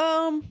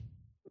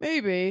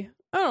 Maybe.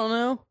 I don't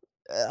know.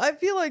 I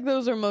feel like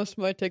those are most of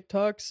my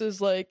TikToks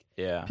is like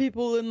Yeah.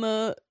 people in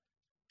the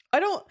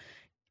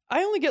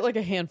I only get like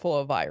a handful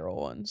of viral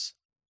ones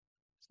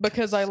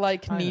because I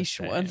like Kinda niche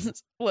same.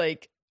 ones.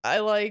 Like I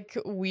like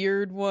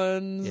weird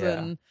ones Yeah.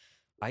 and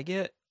I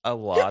get a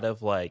lot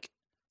of like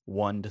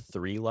 1 to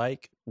 3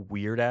 like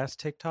weird ass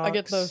TikToks. I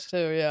get those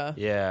too, yeah.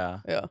 Yeah.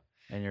 Yeah.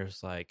 And you're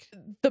just like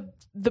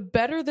The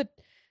better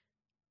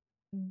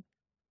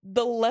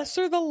the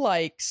lesser the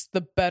likes,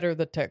 the better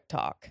the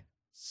TikTok.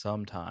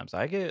 sometimes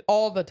I get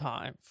All the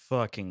time.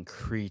 fucking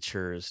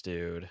creatures,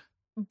 dude.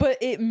 But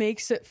it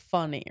makes it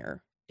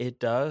funnier. It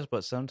does,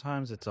 but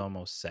sometimes it's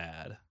almost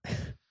sad.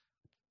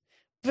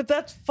 But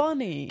that's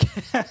funny.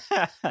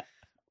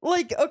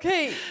 Like,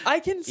 okay, I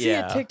can see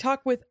Yeah. a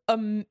TikTok with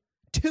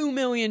 2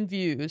 million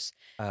views,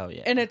 Oh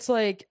yeah. and it's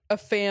like a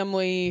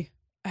family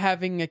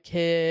having a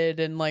kid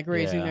and like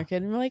raising Yeah. their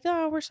kid, and we're like,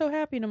 oh, we're so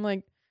happy, and I'm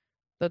like,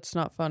 that's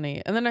not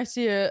funny. And then I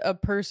see a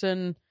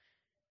person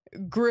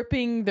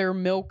gripping their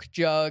milk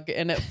jug,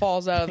 and it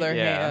falls out of their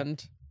Yeah.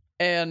 hand,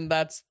 and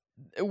that's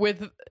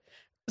with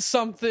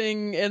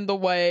something in the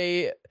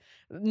way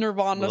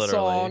Nirvana Literally.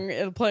 song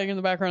and playing in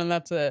the background, and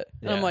that's it.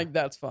 And I'm Yeah. like,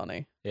 that's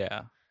funny.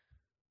 Yeah.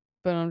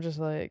 But I'm just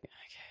like,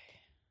 okay.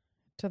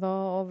 To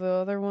all the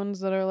other ones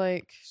that are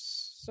like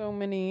so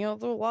many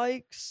other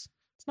likes,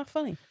 it's not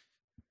funny.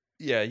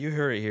 Yeah, you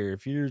heard it here.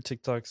 If your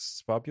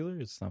TikTok's popular,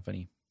 it's not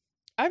funny.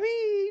 I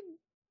mean,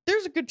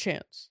 there's a good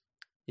chance.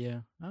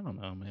 Yeah, I don't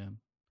know, man.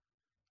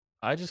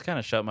 I just kind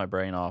of shut my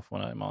brain off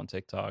when I'm on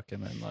TikTok,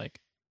 and then like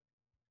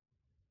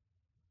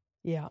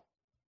Yeah.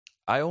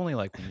 I only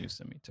like when you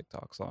send me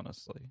TikToks.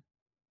 Honestly,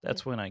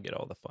 that's when I get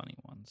all the funny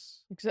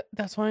ones,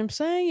 That's what I'm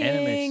saying. and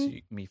it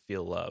makes me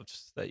feel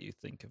loved that you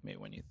think of me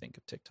when you think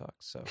of TikTok.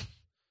 So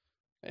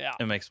Yeah.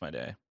 it makes my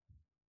day.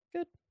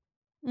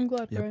 I'm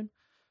glad, Yep. Brian.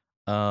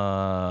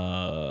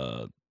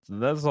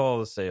 That's all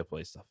the State of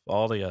Play stuff.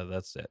 All together,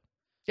 that's it.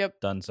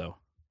 Yep. Done so.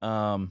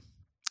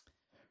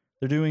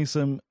 They're doing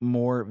some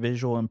more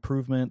visual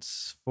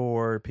improvements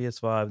for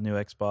PS5, new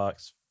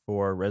Xbox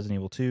for Resident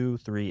Evil 2,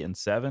 3, and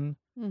 7.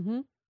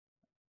 Mm-hmm.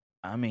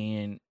 I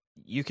mean,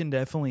 you can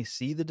definitely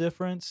see the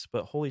difference,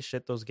 but holy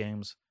shit, those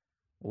games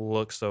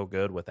look so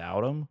good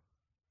without them.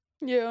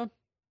 Yeah.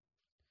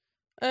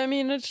 I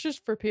mean, it's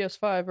just for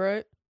PS5,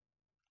 right?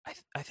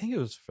 I think it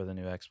was for the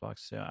new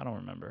Xbox too. I don't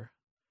remember.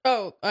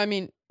 Oh, I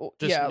mean,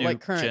 Just yeah, new like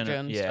current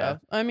gen yeah. stuff.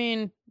 I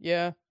mean,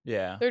 yeah,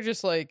 Yeah. they're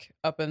just like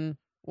upping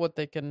what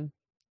they can,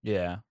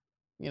 Yeah.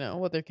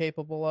 what they're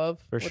capable of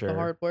For with sure. the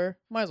hardware.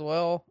 Might as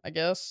well, I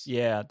guess.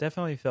 Yeah,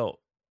 definitely felt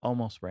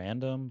almost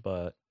random,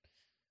 but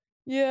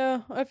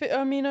Yeah, I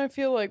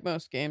feel like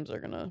most games are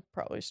gonna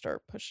probably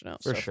start pushing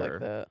out For stuff like sure.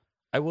 that.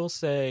 I will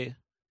say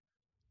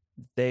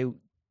they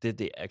did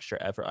the extra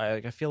effort.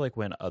 I feel like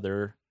when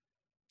other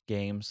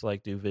games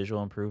like do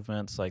visual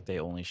improvements, like they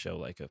only show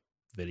like a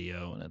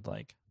video and it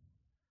like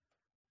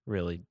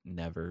really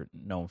never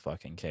no one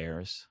fucking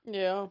cares.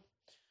 Yeah.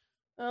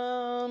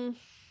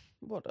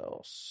 What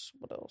else?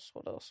 What else?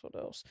 What else? What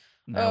else?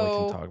 Now we can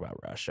Oh, talk about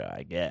Russia,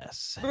 I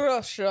guess.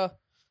 Russia.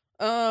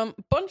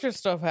 Bunch of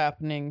stuff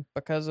happening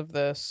because of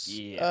this.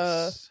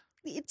 Yes.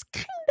 It's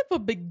kind of a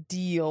big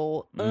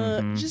deal.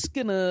 Mhm. Just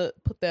gonna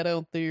put that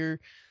out there.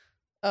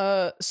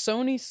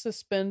 Sony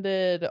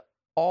suspended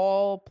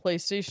all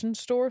PlayStation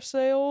Store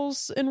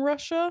sales in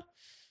Russia.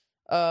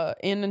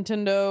 And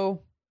Nintendo,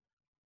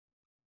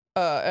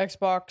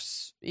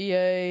 Xbox,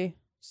 EA,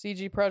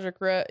 CG Project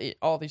Red,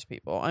 all these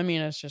people. I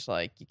mean, it's just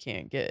like you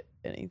can't get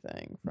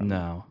anything from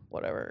No.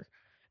 whatever.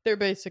 They're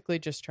basically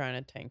just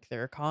trying to tank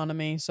their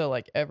economy. So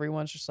like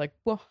everyone's just like,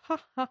 well,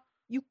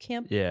 you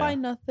can't Yeah. buy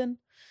nothing.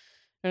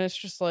 And it's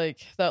just like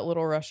that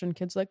little Russian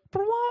kid's like,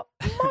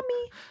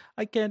 mommy,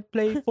 I can't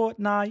play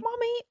Fortnite.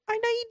 mommy, I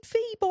need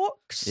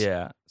V-Bucks.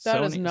 Yeah.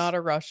 That is not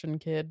a Russian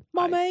kid.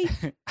 I- Mommy.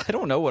 I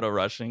don't know what a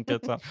Russian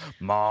kid's on.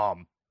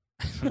 Mom.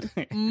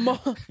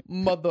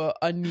 Mother,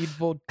 I need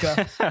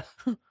vodka.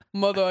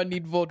 Mother, I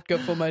need vodka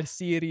for my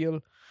cereal.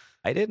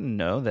 I didn't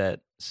know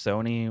that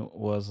Sony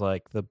was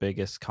like the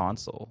biggest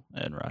console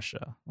in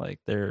Russia. Like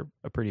they're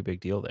a pretty big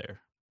deal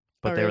there.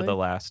 But Oh, they were really? the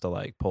last to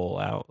like pull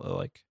out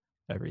like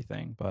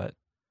everything. But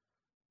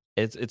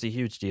it's a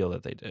huge deal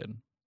that they did.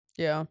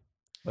 Yeah.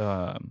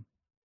 Um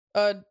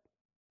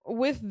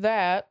With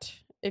that,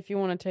 if you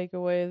want to take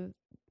away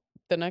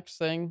the next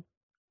thing,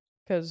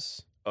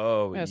 because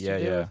oh it has yeah,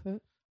 to do yeah. with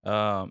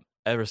it.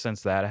 Ever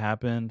since that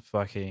happened,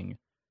 fucking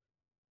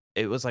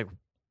it was like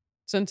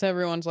Since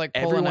everyone's like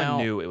pulling everyone out.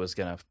 knew it was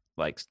gonna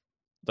like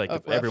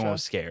Of everyone Russia.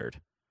 was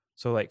scared.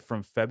 So like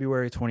from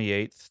February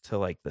 28th to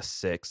like the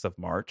 6th of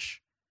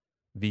March,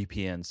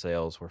 VPN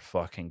sales were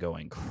fucking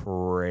going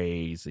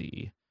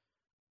crazy.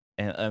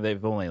 And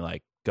they've only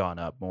like gone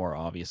up more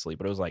obviously,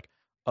 but it was like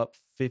up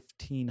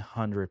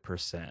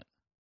 1,500%.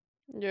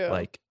 Yeah.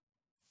 Like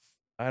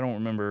I don't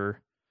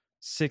remember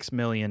 6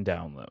 million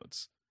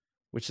downloads,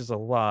 which is a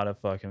lot of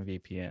fucking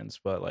VPNs,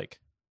 but like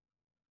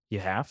you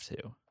have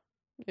to.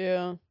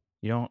 Yeah.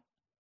 You don't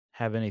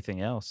have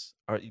anything else.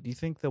 Do you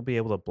think they'll be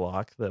able to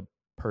block the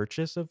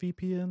purchase of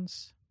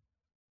VPNs?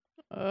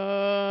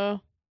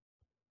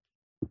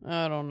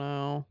 I don't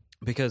know.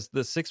 Because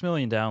the 6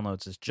 million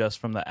downloads is just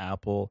from the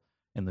Apple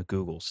and the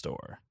Google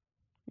store.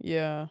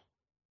 Yeah.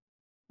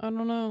 I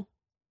don't know.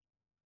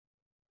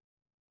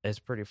 It's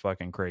pretty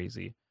fucking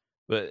crazy.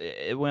 But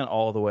it went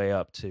all the way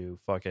up to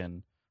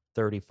fucking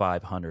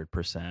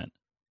 3,500%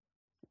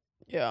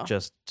 Yeah.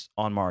 just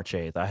on March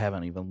 8th. I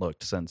haven't even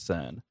looked since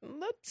then.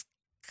 That's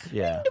kind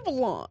Yeah. of a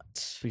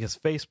lot. Because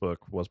Facebook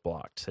was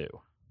blocked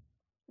too.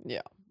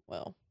 Yeah.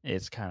 Well,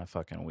 It's kind of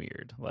fucking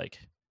weird.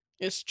 Like,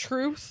 is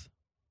Truth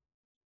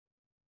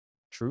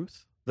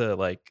Truth? The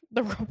like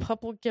the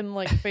Republican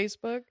like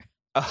Facebook?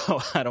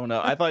 oh, I don't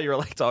know. I thought you were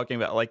like talking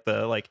about like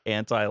the like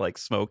anti like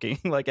smoking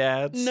like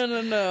ads.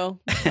 No.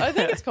 I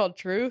think it's called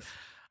Truth,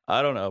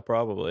 I don't know,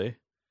 probably.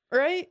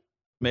 right?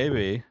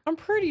 Maybe. I'm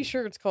pretty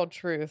sure it's called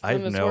Truth. I have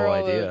and it's no where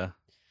all idea.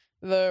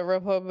 The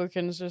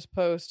Republicans just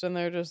post and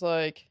they're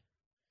like,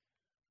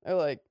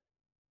 This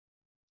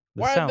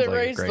why'd sounds they like a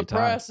raise the great time.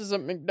 prices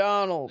at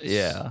McDonald's?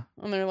 Yeah.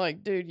 And they're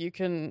like, dude, you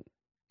can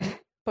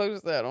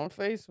post that on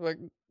Facebook.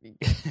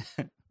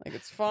 Like,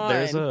 it's fine.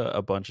 There's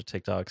a bunch of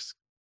TikToks.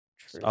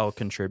 Truth. I'll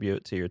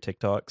contribute to your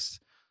TikToks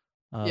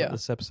Yeah.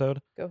 this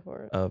episode Go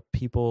for it. of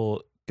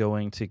people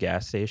going to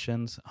gas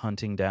stations,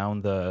 hunting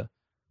down the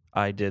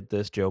I did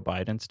this Joe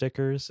Biden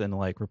stickers and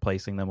like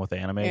replacing them with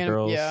anime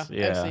girls. Yeah,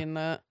 I've seen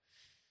that.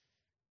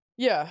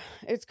 Yeah,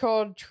 it's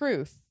called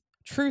Truth.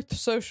 Truth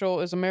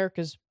Social is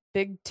America's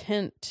big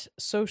tent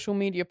social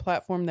media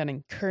platform that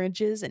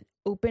encourages an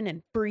open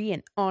and free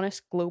and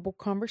honest global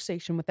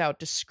conversation without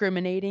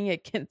discriminating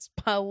against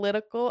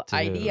political Dude.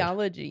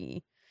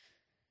 ideology.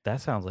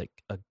 That sounds like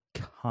a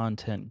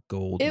content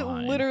gold It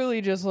mine. literally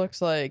just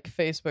looks like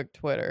Facebook,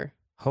 Twitter.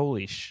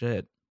 Holy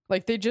shit.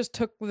 Like they just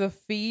took the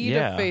feed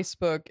Yeah. of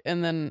Facebook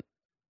and then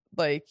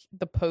like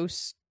the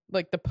post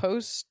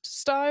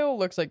style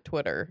looks like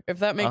Twitter. If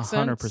that makes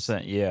sense.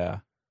 100%. Yeah.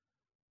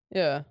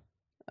 Yeah.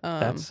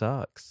 That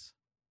sucks.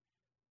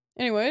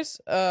 Anyways,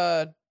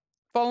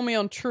 follow me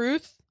on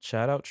Truth.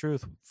 Shout out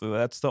Truth.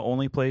 That's the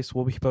only place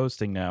we'll be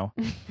posting now.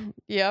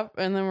 Yep,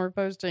 and then we're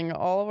posting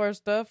all of our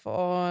stuff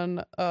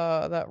on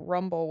that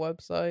Rumble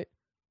website,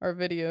 our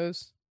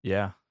videos.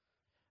 Yeah.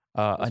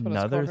 That's what it's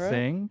Another called, right?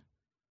 thing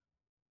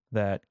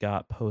that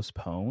got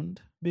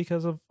postponed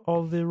because of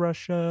all the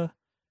Russia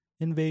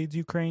invades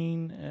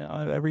Ukraine,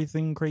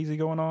 everything crazy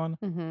going on.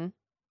 Mm-hmm.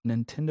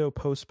 Nintendo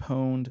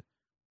postponed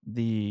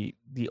the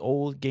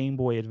old Game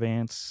Boy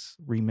Advance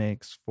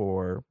remakes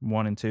for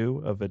 1 and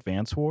 2 of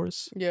Advance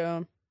Wars,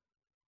 Yeah.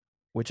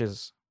 which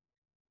is,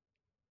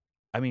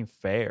 I mean,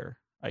 fair,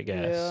 I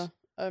guess.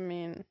 Yeah. I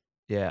mean,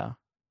 Yeah.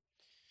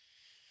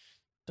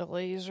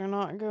 Delays are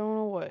not going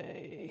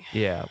away.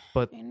 Yeah,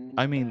 but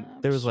I mean,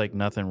 there was like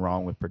nothing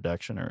wrong with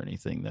production or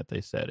anything that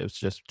they said. It was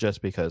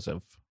just because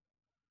of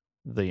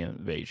the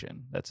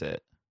invasion. That's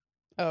it.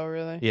 Oh,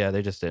 really? Yeah,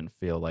 they just didn't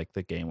feel like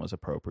the game was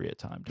appropriate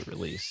time to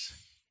release.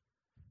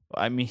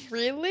 I mean,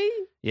 Really?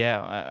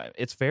 yeah,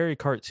 it's very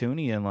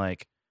cartoony and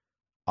like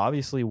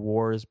obviously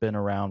war has been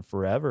around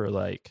forever.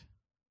 Like,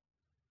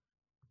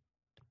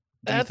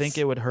 do you think That's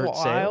it would hurt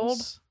wild.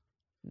 sales?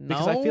 No.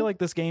 Because I feel like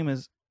this game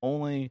is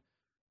only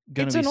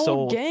going it's to be an old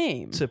sold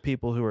game. to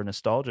people who are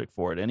nostalgic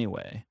for it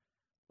anyway.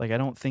 Like, I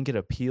don't think it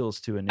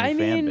appeals to a new I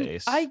fan mean,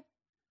 base.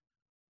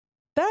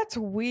 That's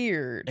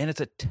weird. And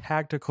it's a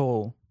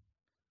tactical,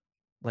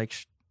 like,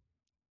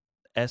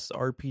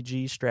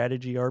 SRPG,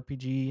 strategy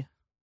RPG.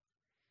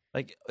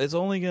 Like, it's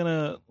only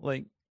gonna,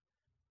 like,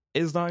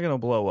 it's not gonna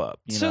blow up.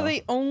 You So know?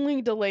 they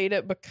only delayed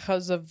it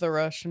because of the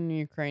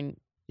Russian-Ukraine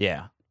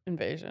Yeah.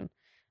 invasion.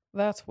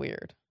 That's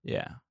weird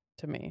Yeah.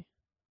 to me.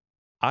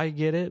 I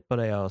get it, but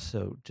I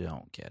also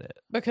don't get it.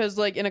 Because,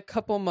 like, in a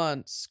couple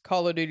months,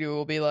 Call of Duty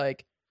will be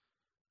like,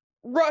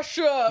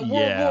 Russia,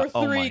 Yeah, World oh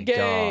War my III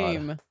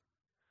game.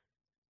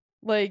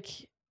 Like,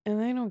 and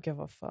they don't give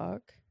a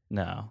fuck.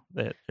 No.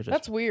 They're just,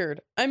 That's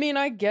weird. I mean,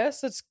 I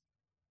guess it's,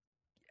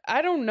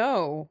 I don't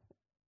know.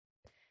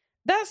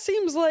 That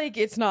seems like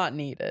it's not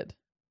needed.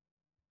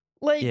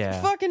 Like,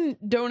 Yeah. fucking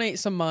donate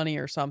some money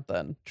or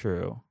something.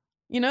 true.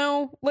 You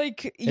know?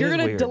 Like, you're is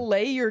gonna weird.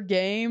 delay your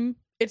game.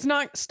 It's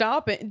not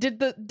stopping. Did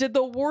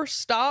the war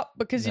stop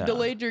because you No.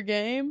 delayed your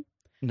game?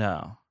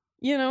 No.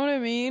 You know what I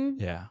mean?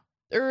 Yeah.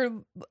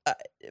 Or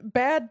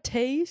bad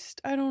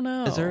taste? I don't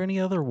know. Is there any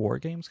other war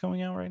games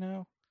coming out right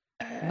now?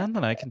 None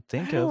that I can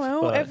think I don't of.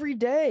 know. But Every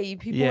day,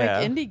 people Yeah.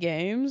 like indie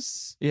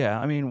games. yeah,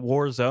 I mean,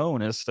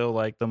 Warzone is still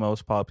like the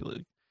most popular.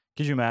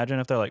 Could you imagine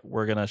if they're like,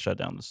 we're gonna shut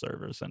down the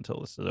servers until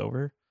this is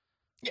over?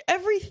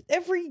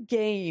 Every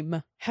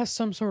game has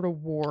some sort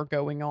of war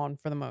going on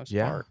for the most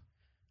Yeah. part.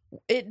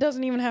 It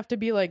doesn't even have to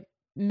be like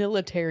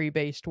military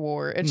based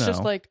war. It's just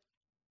No. like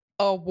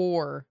a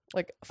war,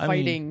 like I mean,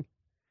 fighting.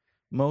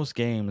 Most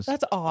games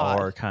That's odd.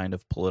 are kind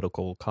of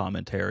political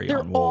commentary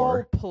They're on war.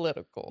 all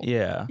political.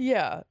 Yeah.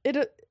 Yeah.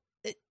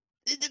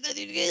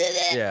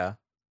 Yeah.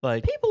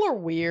 Like, People are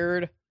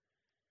weird.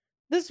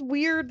 This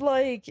weird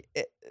like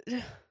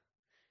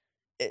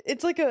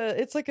it's like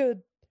a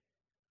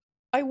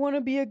I want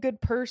to be a good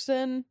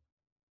person,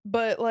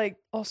 but like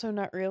also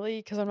not really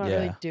because I'm not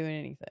really Yeah. doing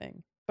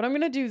anything. But I'm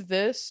gonna do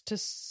this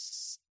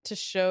to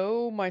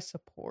show my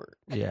support.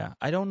 yeah.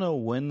 I don't know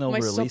when they'll My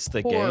release the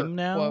support game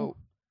now. quote.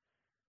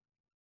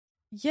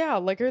 Yeah,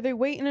 like are they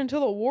waiting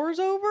until the war's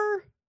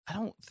over? I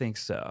don't think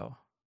so.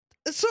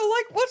 So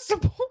like, what's the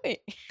point?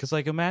 Because,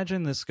 like,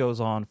 imagine this goes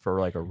on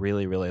for like a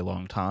really, really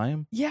long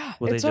time. Yeah,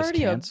 Will they it's just already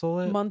cancel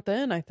a it? month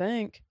in. I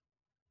think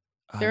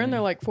I they're in their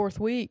mean, like fourth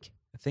week.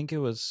 I think it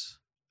was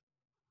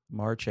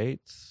March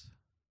 8th.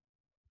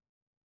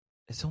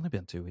 It's only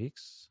been 2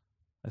 weeks.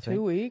 I think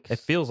 2 weeks. it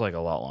feels like a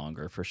lot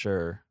longer for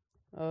sure.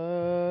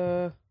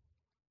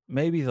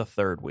 Maybe the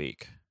third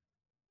week.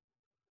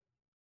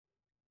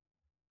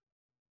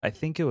 I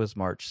think it was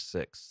March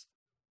 6th.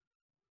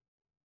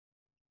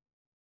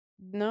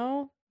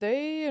 No,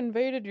 they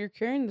invaded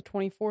Ukraine the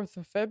 24th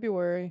of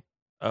February.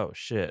 Oh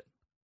shit!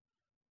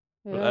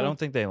 But Yeah. I don't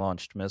think they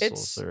launched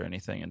missiles It's- or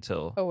anything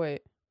until. Oh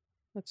wait,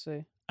 let's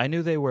see. I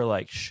knew they were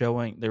like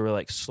showing. They were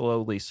like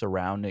slowly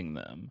surrounding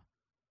them.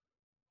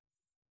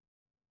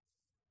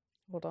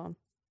 Hold on.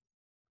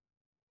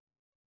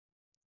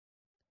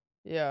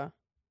 Yeah,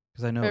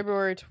 Because I know.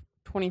 February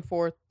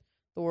 24th,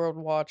 the world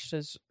watched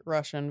as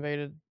Russia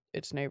invaded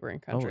its neighboring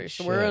country.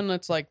 So we're shit. in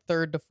its like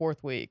third to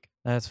fourth week.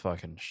 That's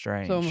fucking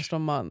strange. So almost a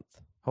month.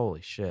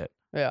 Holy shit!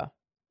 Yeah.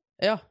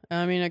 Yeah.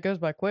 I mean, it goes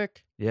by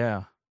quick.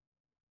 Yeah.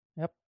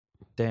 Yep.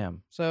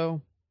 Damn.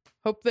 So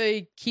hope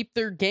they keep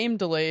their game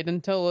delayed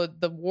until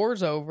the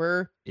war's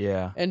over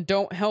Yeah. and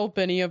don't help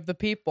any of the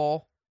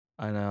people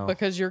I know.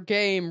 because your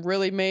game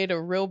really made a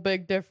real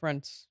big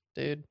difference,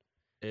 dude.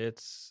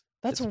 It's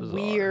That's it's bizarre.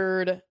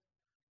 weird.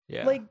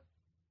 Yeah. Like,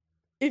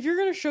 if you're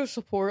going to show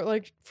support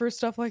like for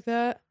stuff like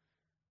that,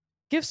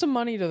 give some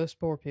money to the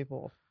poor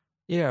people.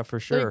 yeah, for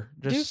Like, sure.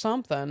 do Just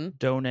something.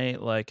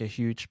 donate like a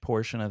huge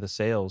portion of the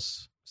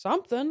sales.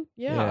 Something.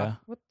 Yeah. Yeah.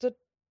 What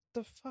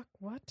the fuck?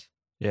 What?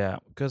 Yeah,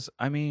 because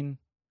I mean,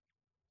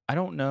 I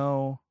don't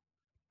know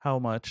how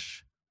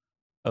much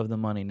of the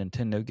money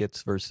Nintendo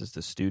gets versus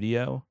the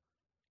studio,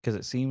 because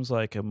it seems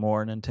like a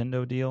more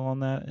Nintendo deal on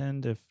that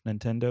end if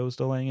Nintendo's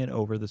delaying it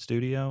over the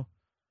studio.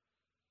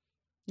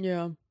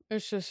 Yeah.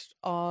 It's just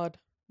odd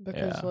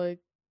because Yeah. like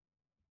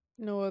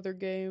no other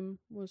game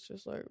was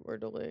just like we're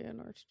delaying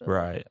our stuff.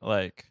 Right.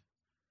 Like,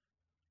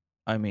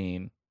 I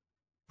mean,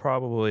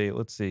 probably,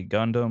 let's see,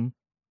 Gundam,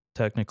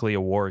 technically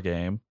a war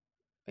game.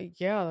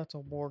 Yeah, that's a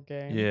war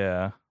game.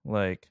 Yeah.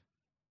 Like,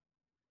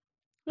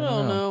 I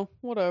don't know.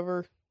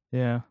 Whatever.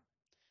 Yeah.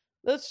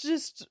 That's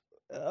just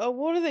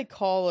what do they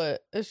call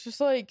it? It's just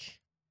like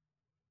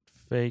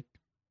Fake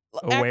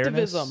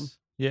awareness. activism.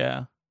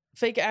 Yeah.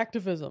 Fake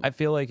activism. I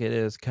feel like it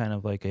is kind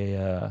of like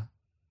a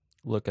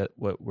look at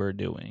what we're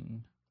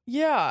doing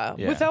Yeah,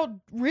 Yeah. without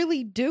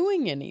really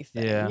doing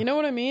anything. Yeah. You know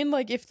what I mean?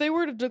 Like, if they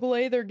were to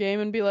delay their game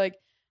and be like,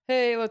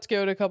 hey, let's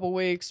go to a couple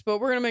weeks, but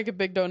we're going to make a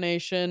big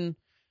donation,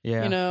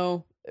 Yeah. you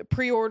know,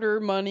 pre-order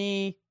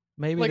money,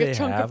 Maybe like they a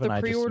chunk have of the and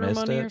I just pre-order missed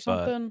money it, or but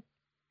something.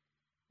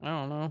 I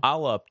don't know.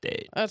 I'll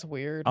update. That's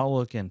weird. I'll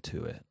look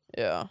into it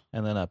Yeah.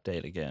 and then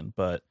update again.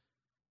 But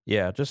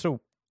yeah, just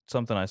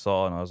something I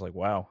saw and I was like,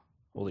 wow,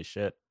 holy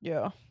shit.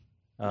 Yeah.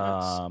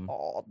 That's Um,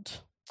 odd.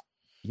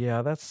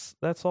 yeah, that's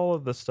all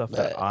of the stuff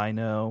that I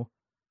know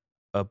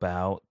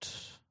about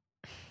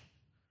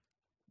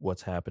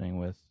what's happening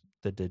with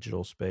the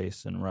digital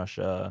space in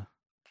Russia.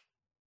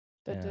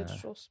 The Yeah.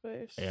 digital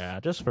space. Yeah,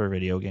 just for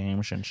video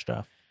games and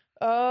stuff.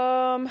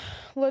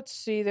 Let's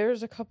see.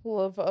 There's a couple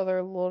of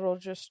other little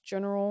just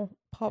general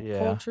pop Yeah.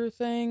 culture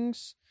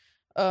things.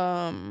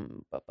 I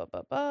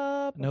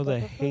know the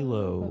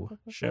Halo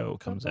show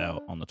comes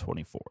out on the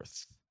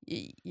 24th.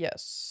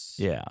 Yes.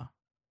 Yeah.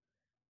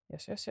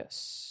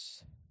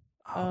 Yes.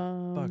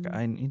 Oh, fuck,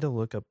 I need to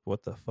look up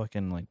what the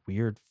fucking like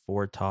weird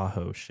Ford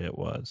Tahoe shit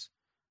was.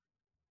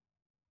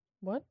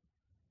 What?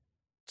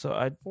 So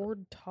I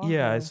Ford Tahoe.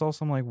 yeah, I saw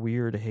some like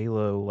weird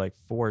Halo like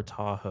Ford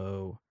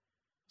Tahoe.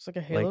 It's like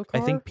a Halo Like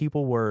car. I think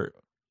people were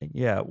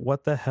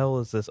what the hell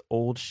is this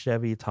old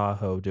Chevy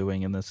Tahoe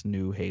doing in this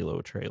new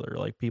Halo trailer?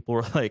 Like people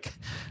were like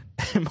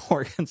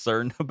more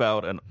concerned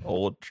about an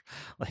old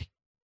like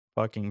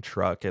fucking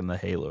truck in the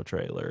Halo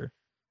trailer.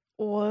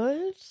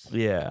 What?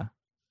 Yeah.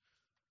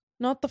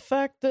 Not the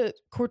fact that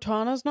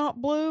Cortana's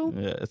not blue?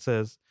 Yeah, it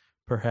says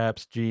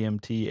perhaps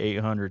GMT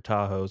 800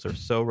 Tahoes are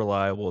so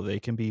reliable they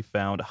can be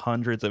found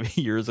hundreds of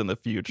years in the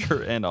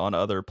future and on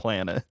other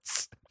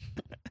planets.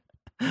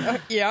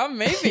 Yeah,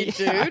 maybe, dude.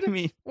 Yeah, I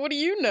mean, what do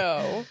you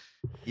know?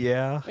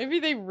 yeah, Maybe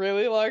they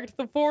really liked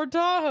the Ford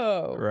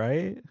Tahoe.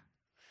 right?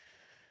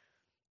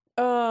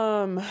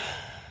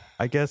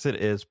 I guess it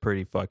is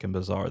pretty fucking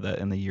bizarre that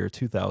in the year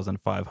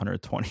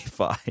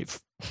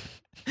 2525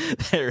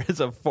 there is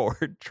a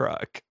Ford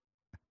truck.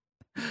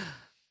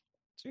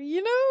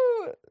 You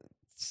know,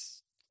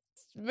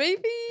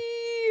 maybe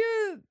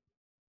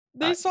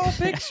they saw a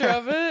picture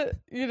of it,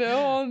 you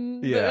know,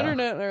 on the Yeah.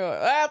 internet, and they're like,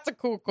 "That's a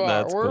cool car.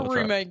 That's a We're cool truck."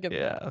 remaking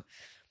Yeah.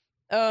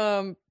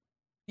 that."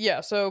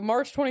 Yeah. So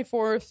March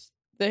 24th,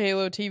 the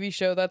Halo TV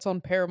show that's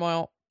on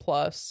Paramount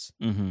Plus.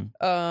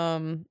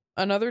 Mm-hmm.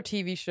 Another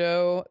TV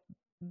show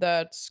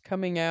that's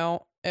coming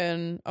out,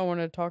 and I want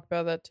to talk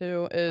about that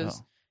too,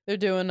 is they're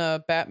doing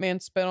a Batman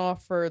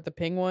spinoff for the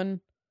Penguin.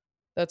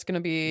 That's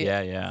gonna be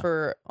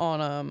for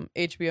on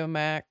HBO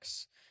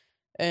Max.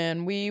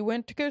 And we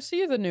went to go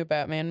see the new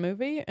Batman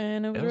movie,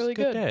 and it was really a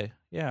good day.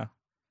 Yeah.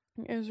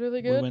 It was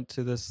really good. We went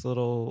to this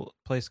little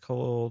place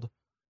called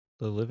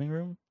the Living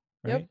Room,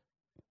 right?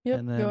 Yep.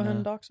 and then, Go ahead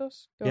and dox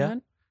us. Go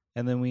ahead.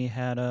 And then we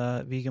had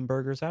vegan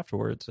burgers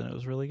afterwards, and it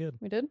was really good.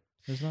 We did.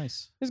 It was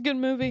nice. It was a good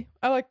movie.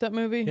 I liked that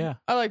movie. Yeah.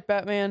 I like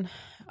Batman.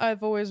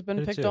 I've always been I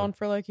do picked too. on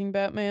for liking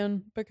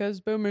Batman because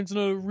Batman's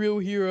not a real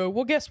hero.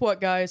 Well, guess what,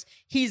 guys?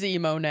 He's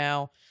emo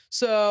now.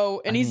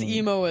 So, and I he's mean,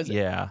 emo as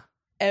Yeah.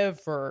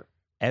 ever.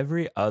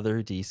 Every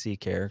other DC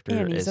character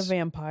And he's is a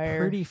vampire.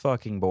 pretty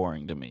fucking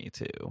boring to me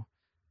too.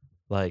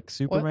 Like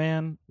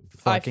Superman,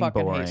 fucking I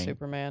fucking boring. hate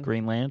Superman.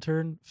 Green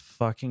Lantern,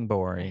 fucking I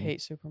boring.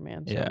 hate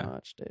Superman so Yeah.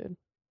 much, dude.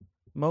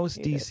 Most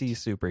hate DC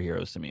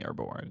superheroes to me are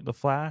boring. The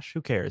Flash,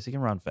 who cares? He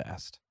can run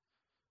fast.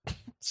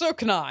 So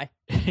can I.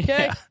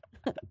 Yeah.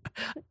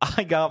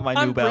 I got my New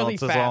I'm really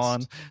Balances fast.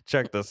 on.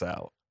 Check this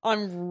out.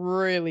 I'm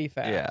really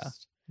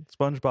fast.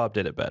 SpongeBob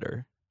did it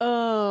better.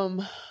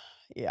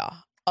 Yeah.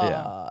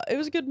 Yeah. It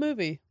was a good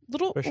movie.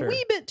 For A sure.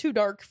 wee bit too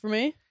dark for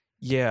me.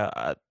 Yeah.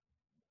 I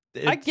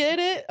it's- get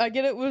it. I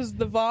get it was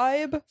the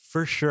vibe.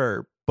 For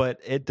sure. But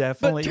it But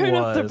definitely turn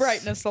was up the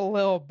brightness a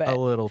little bit. a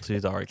little too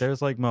dark.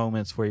 There's like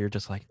moments where you're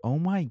just like, oh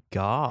my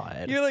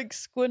God. You're like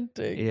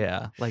squinting.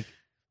 Yeah. Like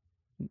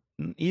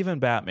even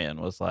Batman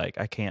was like,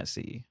 I can't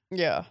see.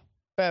 Yeah.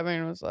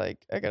 Batman was like,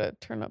 I gotta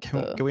turn up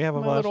Can we have a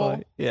my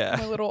flashlight? Little,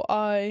 my little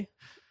eye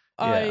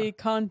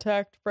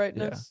contact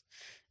brightness.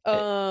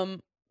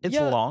 It's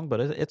Yeah. long, but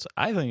it's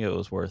I think it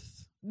was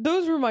worth.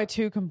 Those were my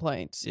two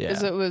complaints. Yeah.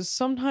 Is it was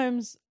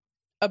sometimes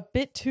a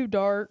bit too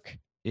dark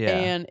Yeah.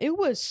 and it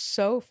was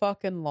so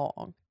fucking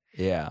long.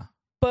 Yeah.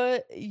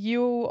 But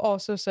you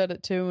also said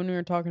it too when we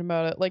were talking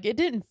about it. Like, it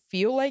didn't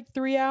feel like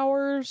 3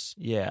 hours,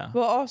 Yeah.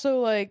 but also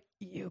like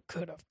you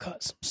could have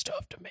cut some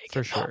stuff to make For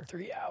it sure. not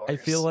 3 hours. I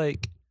feel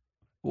like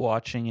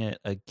watching it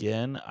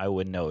again, I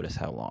would notice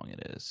how long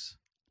it is.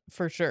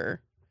 for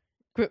sure.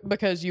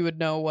 Because you would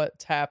know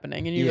what's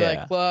happening and you'd be Yeah.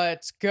 like,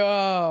 let's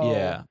go.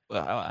 Yeah.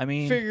 I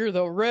mean, Figure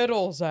the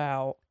riddles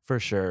out. for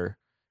sure.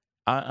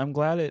 I'm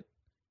glad it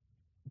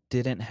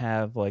didn't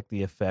have like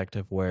the effect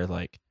of where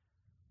like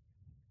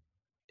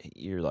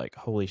you're like,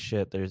 holy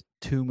shit, there's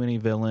too many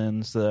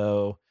villains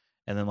though.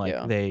 And then like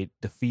Yeah. they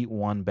defeat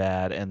one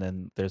bad and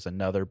then there's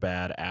another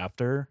bad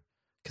after.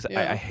 Because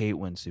Yeah. I hate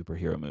when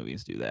superhero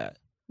movies do that.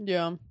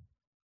 Yeah.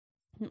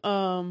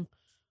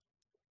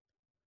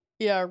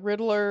 Yeah,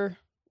 Riddler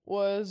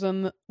was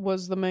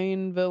the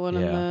main villain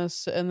in Yeah.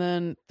 this, and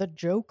then the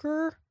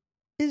Joker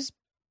is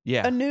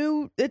Yeah.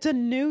 It's a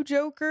new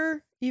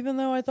Joker, even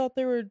though I thought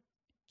they were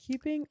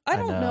keeping. I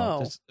don't know.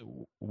 Just,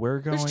 we're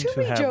going There's too to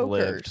many have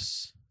lived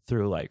Jokers.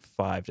 through like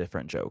 5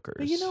 different Jokers.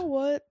 But you know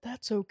what?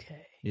 That's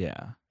okay.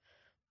 Yeah.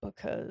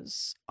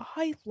 Because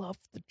I love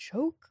the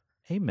Joker.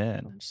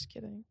 Amen. I'm just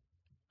kidding.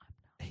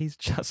 He's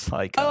just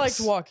like I us.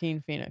 liked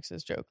Joaquin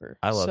Phoenix's Joker.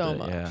 I loved so it.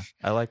 much. Yeah.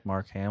 I like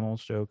Mark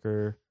Hamill's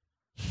Joker.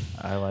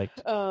 I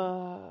liked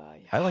Yeah.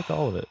 I liked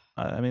all of it.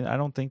 I mean, I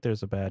don't think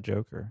there's a bad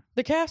Joker.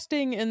 The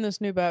casting in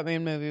this new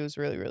Batman movie was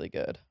really, really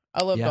good.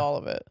 I loved Yeah. all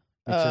of it.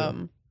 Me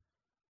too.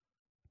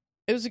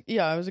 It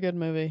was a good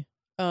movie.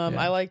 Yeah.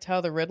 I liked how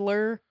the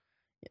Riddler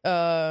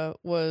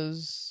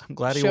was I'm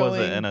glad he showing...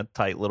 wasn't in a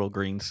tight little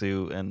green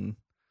suit and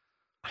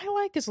I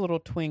like his little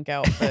twink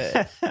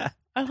outfit.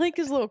 I like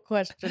his little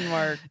question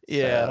mark.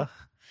 Yeah.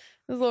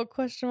 His little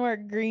question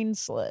mark green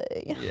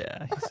sleigh.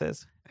 Yeah. He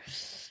says,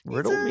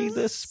 "Riddle me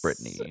this,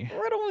 Brittany."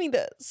 Riddle me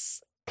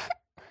this.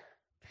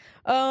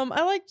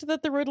 I liked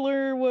that the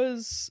Riddler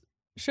was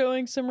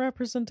showing some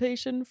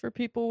representation for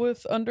people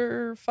with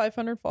under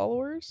 500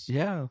 followers.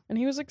 Yeah. And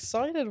he was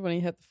excited when he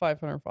hit the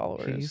 500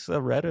 followers. He's a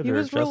Redditor He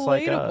was just relatable.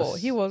 like us.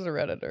 He was a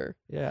Redditor.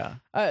 Yeah.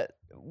 I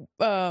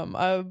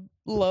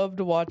loved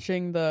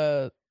watching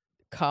the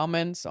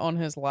comments on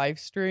his live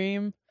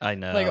stream. I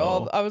know. Like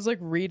I was like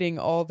reading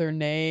all their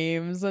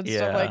names and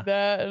stuff Yeah. like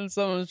that, and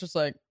someone was just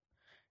like,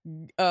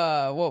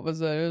 what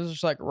was it? It was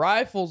just like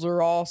rifles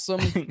are awesome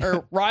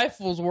or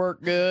rifles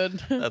work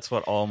good. That's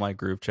what all my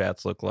group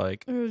chats look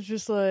like. It was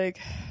just like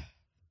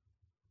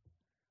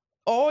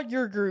all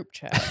your group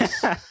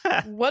chats.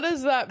 What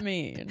does that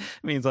mean?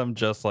 Means I'm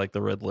just like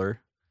the Riddler.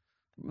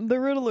 The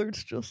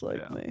Riddler's just like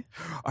Yeah. me.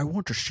 I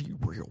want to see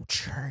real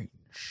change.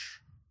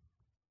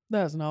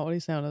 That's not what he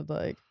sounded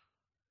like.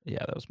 Yeah,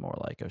 that was more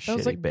like a That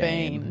was shitty like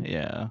Bane. Bane.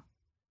 Yeah.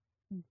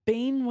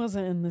 Bane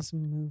wasn't in this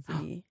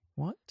movie.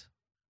 What?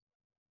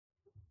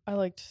 I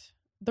liked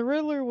the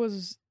Riddler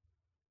was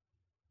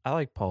I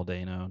like Paul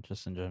Dano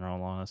just in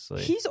general,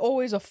 honestly. he's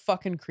always a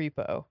fucking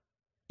creepo.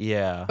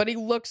 Yeah. But he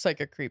looks like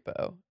a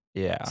creepo.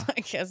 Yeah. So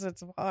I guess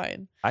it's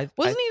fine. Wasn't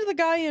Wasn't he the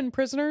guy in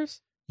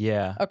Prisoners?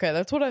 Yeah. Okay,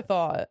 that's what I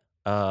thought.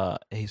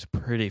 He's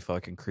pretty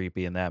fucking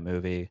creepy in that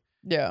movie.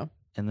 Yeah.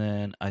 And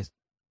then at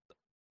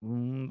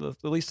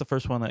least the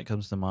first one that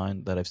comes to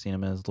mind that I've seen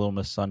him in is Little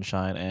Miss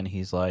Sunshine, and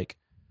he's like,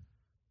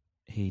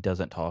 he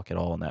doesn't talk at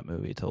all in that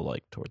movie till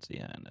like towards the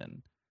end,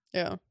 and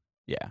Yeah.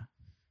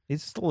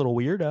 he's just a little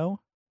weirdo.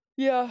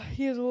 Yeah,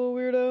 he is a little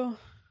weirdo.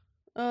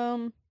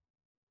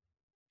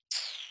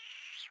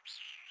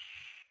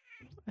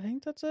 I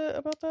think that's it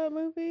about that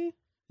movie.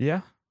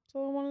 Yeah. That's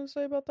all I wanted to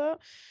say about that.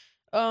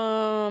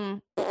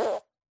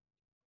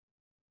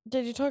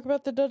 Did you talk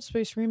about the Dead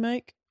Space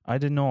remake? I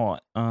did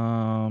not.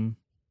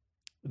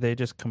 They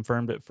just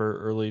confirmed it for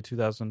early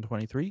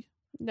 2023.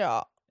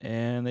 Yeah.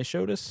 And they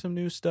showed us some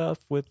new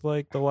stuff with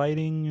like the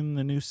lighting and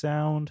the new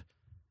sound.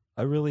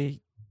 I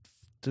really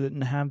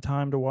didn't have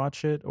time to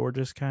watch it or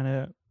just kind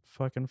of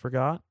fucking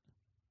forgot.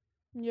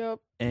 Yep.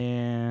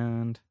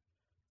 And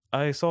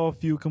I saw a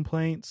few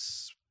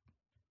complaints,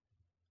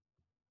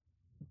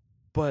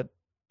 but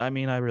I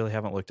mean, I really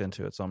haven't looked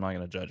into it, so I'm not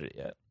going to judge it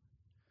yet.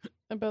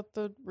 About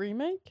the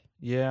remake?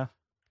 Yeah.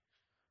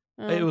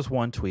 It was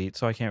one tweet,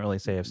 so I can't really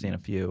say I've seen a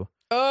few.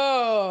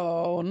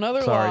 Oh,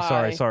 another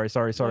lie. Sorry.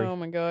 Oh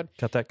my god.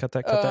 Cut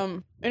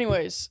that.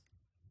 Anyways,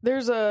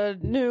 there's a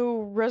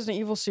new Resident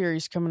Evil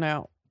series coming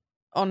out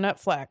on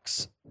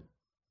Netflix.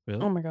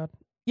 Really? Oh my god.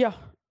 Yeah.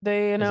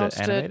 They announced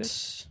animated?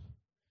 it.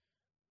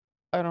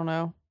 I don't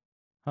know.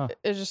 Huh.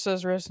 It just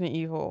says Resident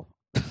Evil.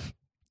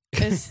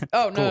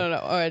 Oh, no.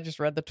 Oh, I just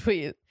read the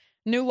tweet.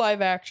 New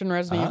live action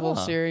Resident Evil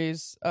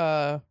series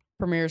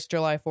premieres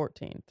July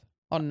 14th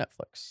on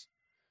Netflix.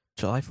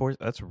 July 4th?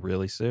 That's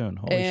really soon.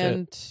 Holy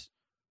shit.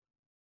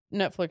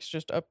 Netflix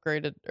just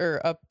upgraded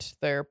or upped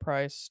their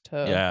price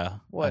to Yeah.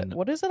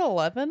 what is it,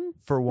 11?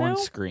 For one now?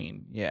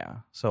 screen, yeah.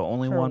 So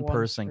only For one one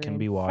person can screen.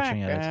 be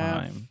watching Fuck at a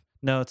off. time.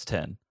 No, it's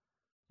 10.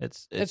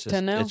 It's It's just,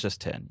 10 now? It's just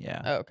 10,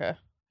 yeah. Oh, okay.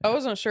 I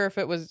wasn't sure if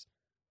it was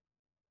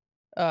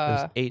It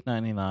was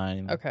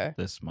 $8.99 okay.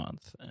 this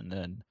month, and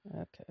then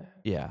Okay.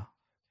 yeah.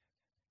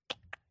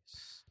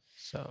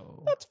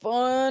 So That's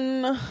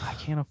fun. I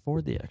can't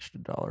afford the extra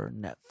 $1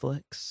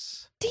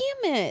 Netflix.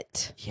 Damn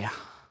it. Yeah.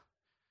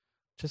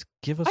 Just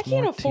give us I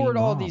can't more afford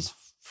Teen all Mom. these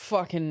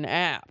fucking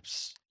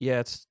apps. Yeah,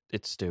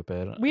 it's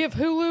stupid. We have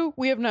Hulu,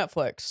 we have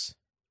Netflix.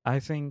 I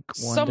think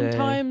one day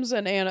Sometimes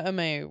an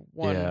anime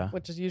one, Yeah.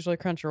 which is usually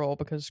Crunchyroll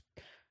because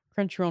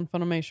Crunchyroll and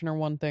Funimation are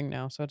one thing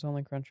now, so it's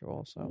only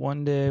Crunchyroll. So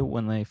one day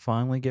when they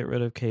finally get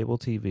rid of cable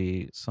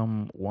TV,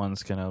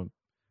 someone's gonna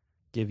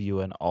give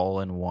you an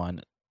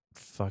all-in-one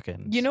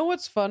fucking. you know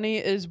what's funny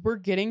is we're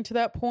getting to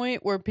that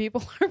point where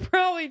people are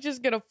probably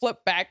just gonna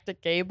flip back to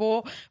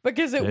cable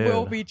because it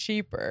will Dude. be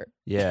cheaper.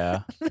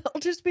 Yeah.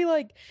 They'll just be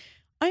like,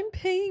 I'm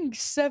paying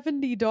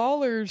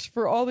 $70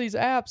 for all these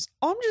apps.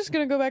 I'm just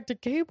gonna go back to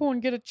cable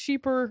and get a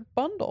cheaper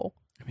bundle.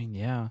 I mean,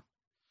 yeah.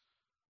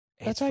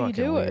 That's It's how you fucking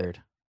do it.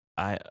 weird.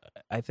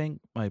 I think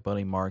my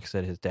buddy Mark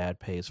said his dad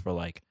pays for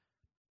like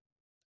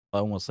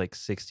almost like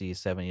 $60,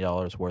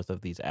 $70 worth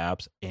of these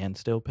apps and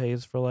still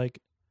pays for like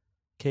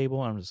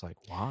cable. I'm just like,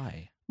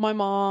 why? My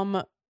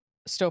mom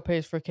still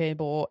pays for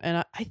cable,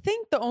 and I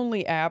think the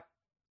only app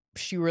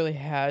she really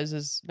has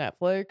is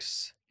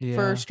Netflix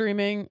for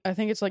streaming. I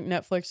think it's like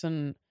Netflix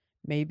and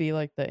maybe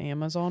like the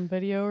Amazon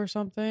Video or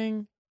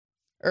something.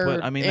 Or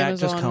but I mean, that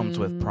just comes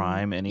with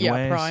Prime anyway.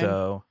 Yeah, Prime.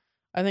 So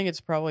I think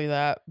it's probably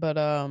that. But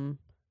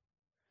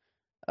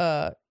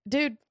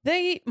dude,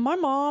 my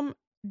mom,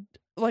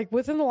 like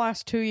within the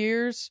last 2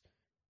 years,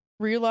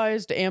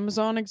 realized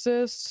Amazon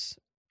exists.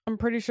 I'm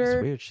pretty sure.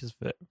 It's weird. She's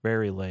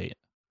very late.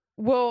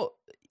 Well,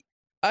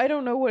 I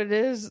don't know what it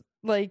is.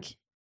 Like,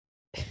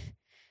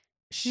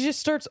 she just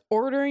starts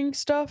ordering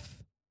stuff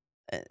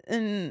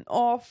and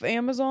off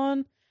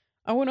Amazon.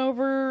 I went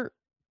over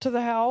to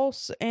the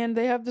house and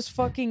they have this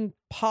fucking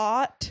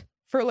pot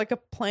for like a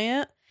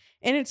plant,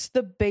 and it's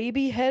the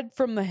baby head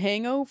from The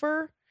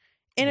Hangover,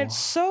 and it's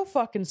so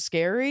fucking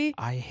scary.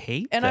 I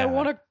hate and that. I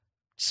want to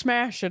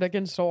smash it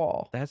against a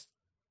wall. That's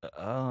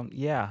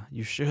yeah,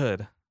 you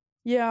should.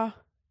 Yeah.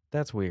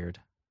 That's weird.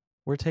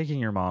 We're taking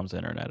your mom's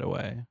internet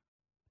away.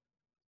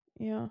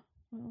 Yeah.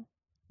 Well,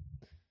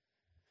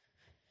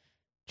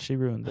 she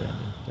ruined the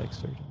ending,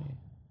 Dexter, to me.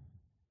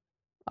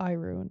 I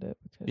ruined it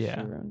because she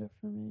ruined it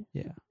for me.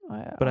 Yeah.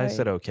 But I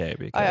said okay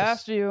because I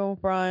asked you,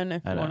 Brian,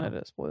 if you wanted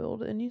it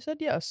spoiled, and you said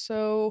yes.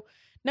 So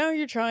now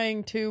you're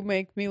trying to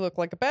make me look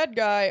like a bad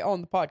guy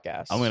on the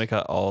podcast. I'm going to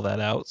cut all that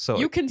out so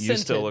you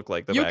still look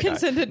like the bad guy. You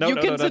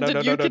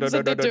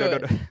consented to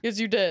it. Yes,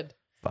 you did.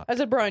 Fuck. I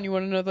said, Brian, you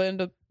want to know the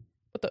end of...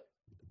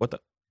 What the?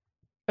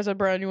 I said,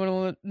 Brian, you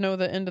want to know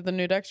the end of the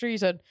new Dexter? He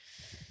said,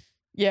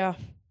 yeah.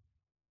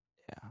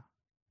 Yeah.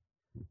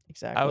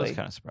 Exactly. I was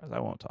kind of surprised. I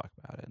won't talk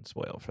about it and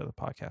spoil for the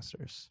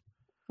podcasters.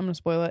 I'm going to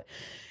spoil it.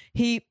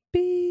 He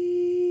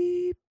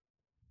beep.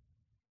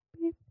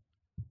 Beep.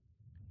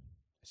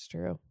 It's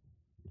true.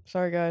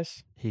 Sorry,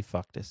 guys. He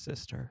fucked his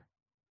sister.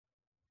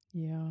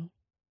 Yeah.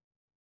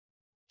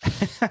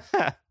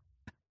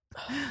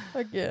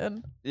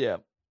 Again. Yeah.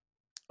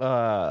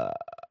 I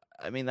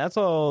mean, that's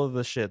all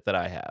the shit that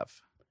I have.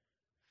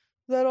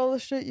 Is that all the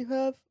shit you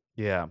have?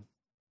 Yeah.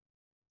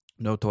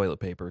 No toilet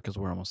paper because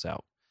we're almost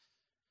out.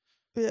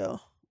 Yeah.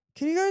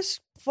 Can you guys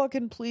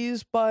fucking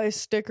please buy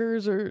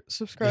stickers or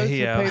subscribe to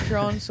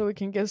Patreon so we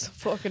can get some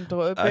fucking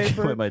toilet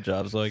paper? I quit my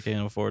job so I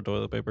can't afford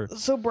toilet paper.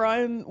 So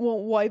Brian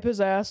won't wipe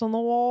his ass on the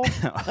wall?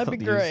 That'd be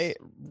great.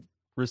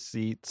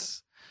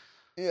 Receipts.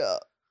 Yeah.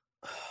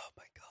 Oh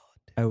my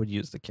God. I would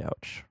use the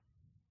couch.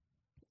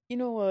 You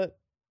know what?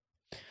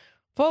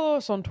 Follow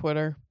us on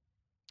Twitter.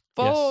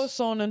 Follow us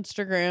on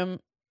Instagram.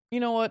 You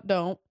know what?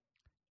 Don't.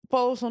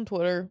 Follow us on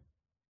Twitter.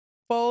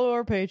 Follow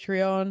our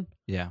Patreon.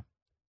 Yeah.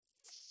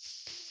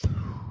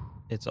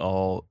 It's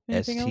all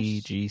Anything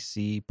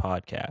STGC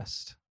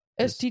podcast.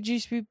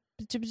 STGC.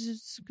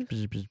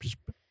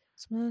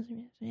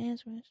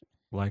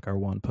 Like our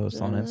one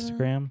post on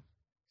Instagram.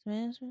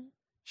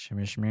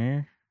 Shimmer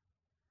shmir.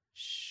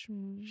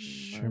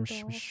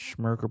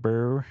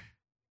 Schmirkerbrew.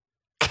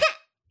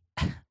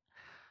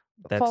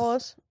 Follow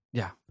us.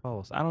 Yeah,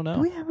 follow us. I don't know.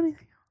 Do we have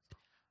anything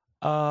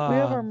else? We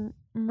have our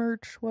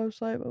merch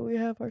website, but we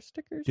have our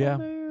stickers. Yeah, on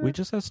there. we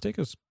just have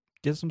stickers.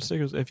 Get some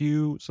stickers. If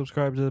you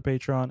subscribe to the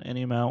Patreon,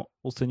 any amount,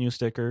 we'll send you a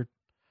sticker.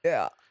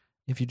 Yeah.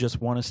 If you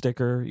just want a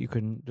sticker, you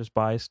can just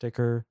buy a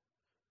sticker.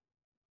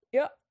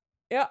 Yeah.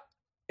 I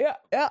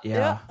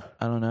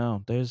don't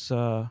know. There's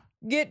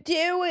Get to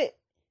it.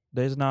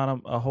 There's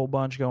not a whole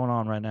bunch going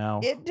on right now.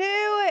 Get to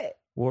it.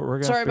 We're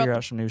gonna figure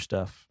out some new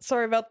stuff.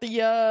 Sorry about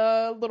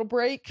the little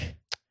break.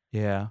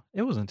 Yeah,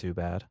 it wasn't too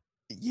bad.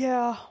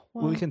 Yeah.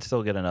 Well, We can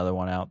still get another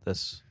one out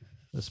this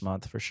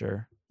month for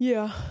sure.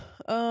 Yeah.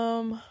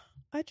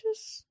 I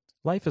just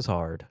Life is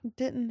hard.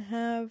 didn't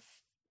have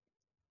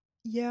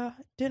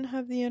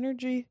the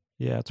energy.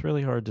 Yeah, it's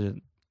really hard to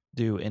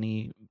do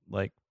any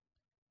like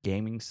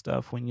gaming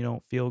stuff when you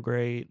don't feel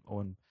great,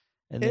 and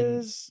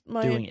then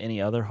doing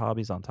any other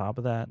hobbies on top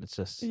of that. It's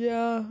just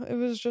it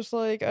was just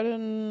like I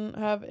didn't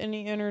have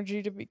any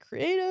energy to be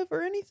creative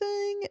or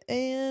anything,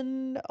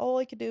 and all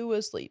I could do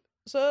was sleep.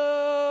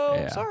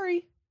 So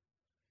sorry.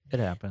 It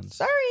happens.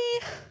 Sorry.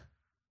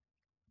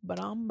 But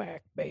I'm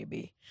back,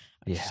 baby.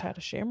 I just had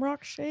a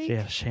shamrock shake.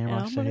 Yeah,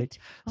 shamrock shake.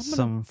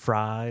 Some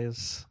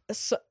fries.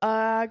 So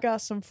I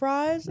got some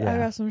fries. Yeah. I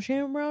got some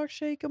shamrock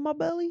shake in my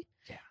belly.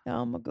 Yeah.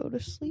 Now I'm going to go to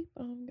sleep.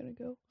 I'm going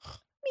to go.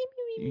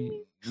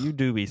 You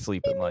do be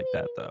sleeping like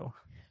that, though.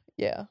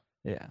 Yeah.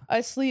 Yeah.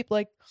 I sleep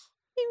like.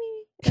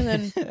 And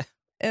then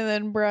and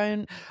then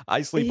Brian.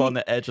 I sleep on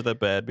the edge of the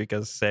bed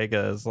because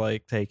Sega is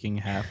like taking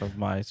half of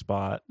my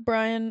spot.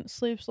 Brian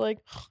sleeps like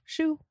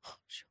shoo,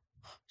 shoo,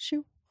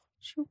 shoo,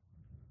 shoo.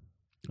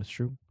 It's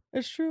true.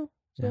 It's true.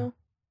 So Yeah.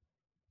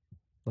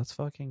 Let's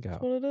fucking go.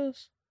 that's what it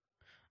is.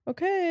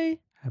 Okay.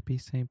 Happy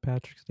St.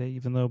 Patrick's Day,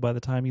 even though by the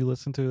time you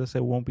listen to this,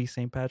 it won't be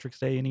St. Patrick's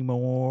Day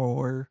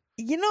anymore.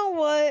 You know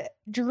what?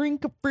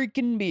 Drink a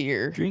freaking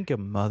beer. Drink a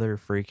mother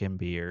freaking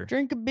beer.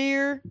 Drink a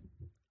beer.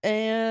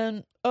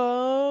 And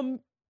we'll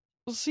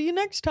see you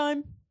next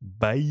time.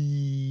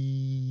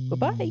 Bye.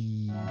 Bye-bye.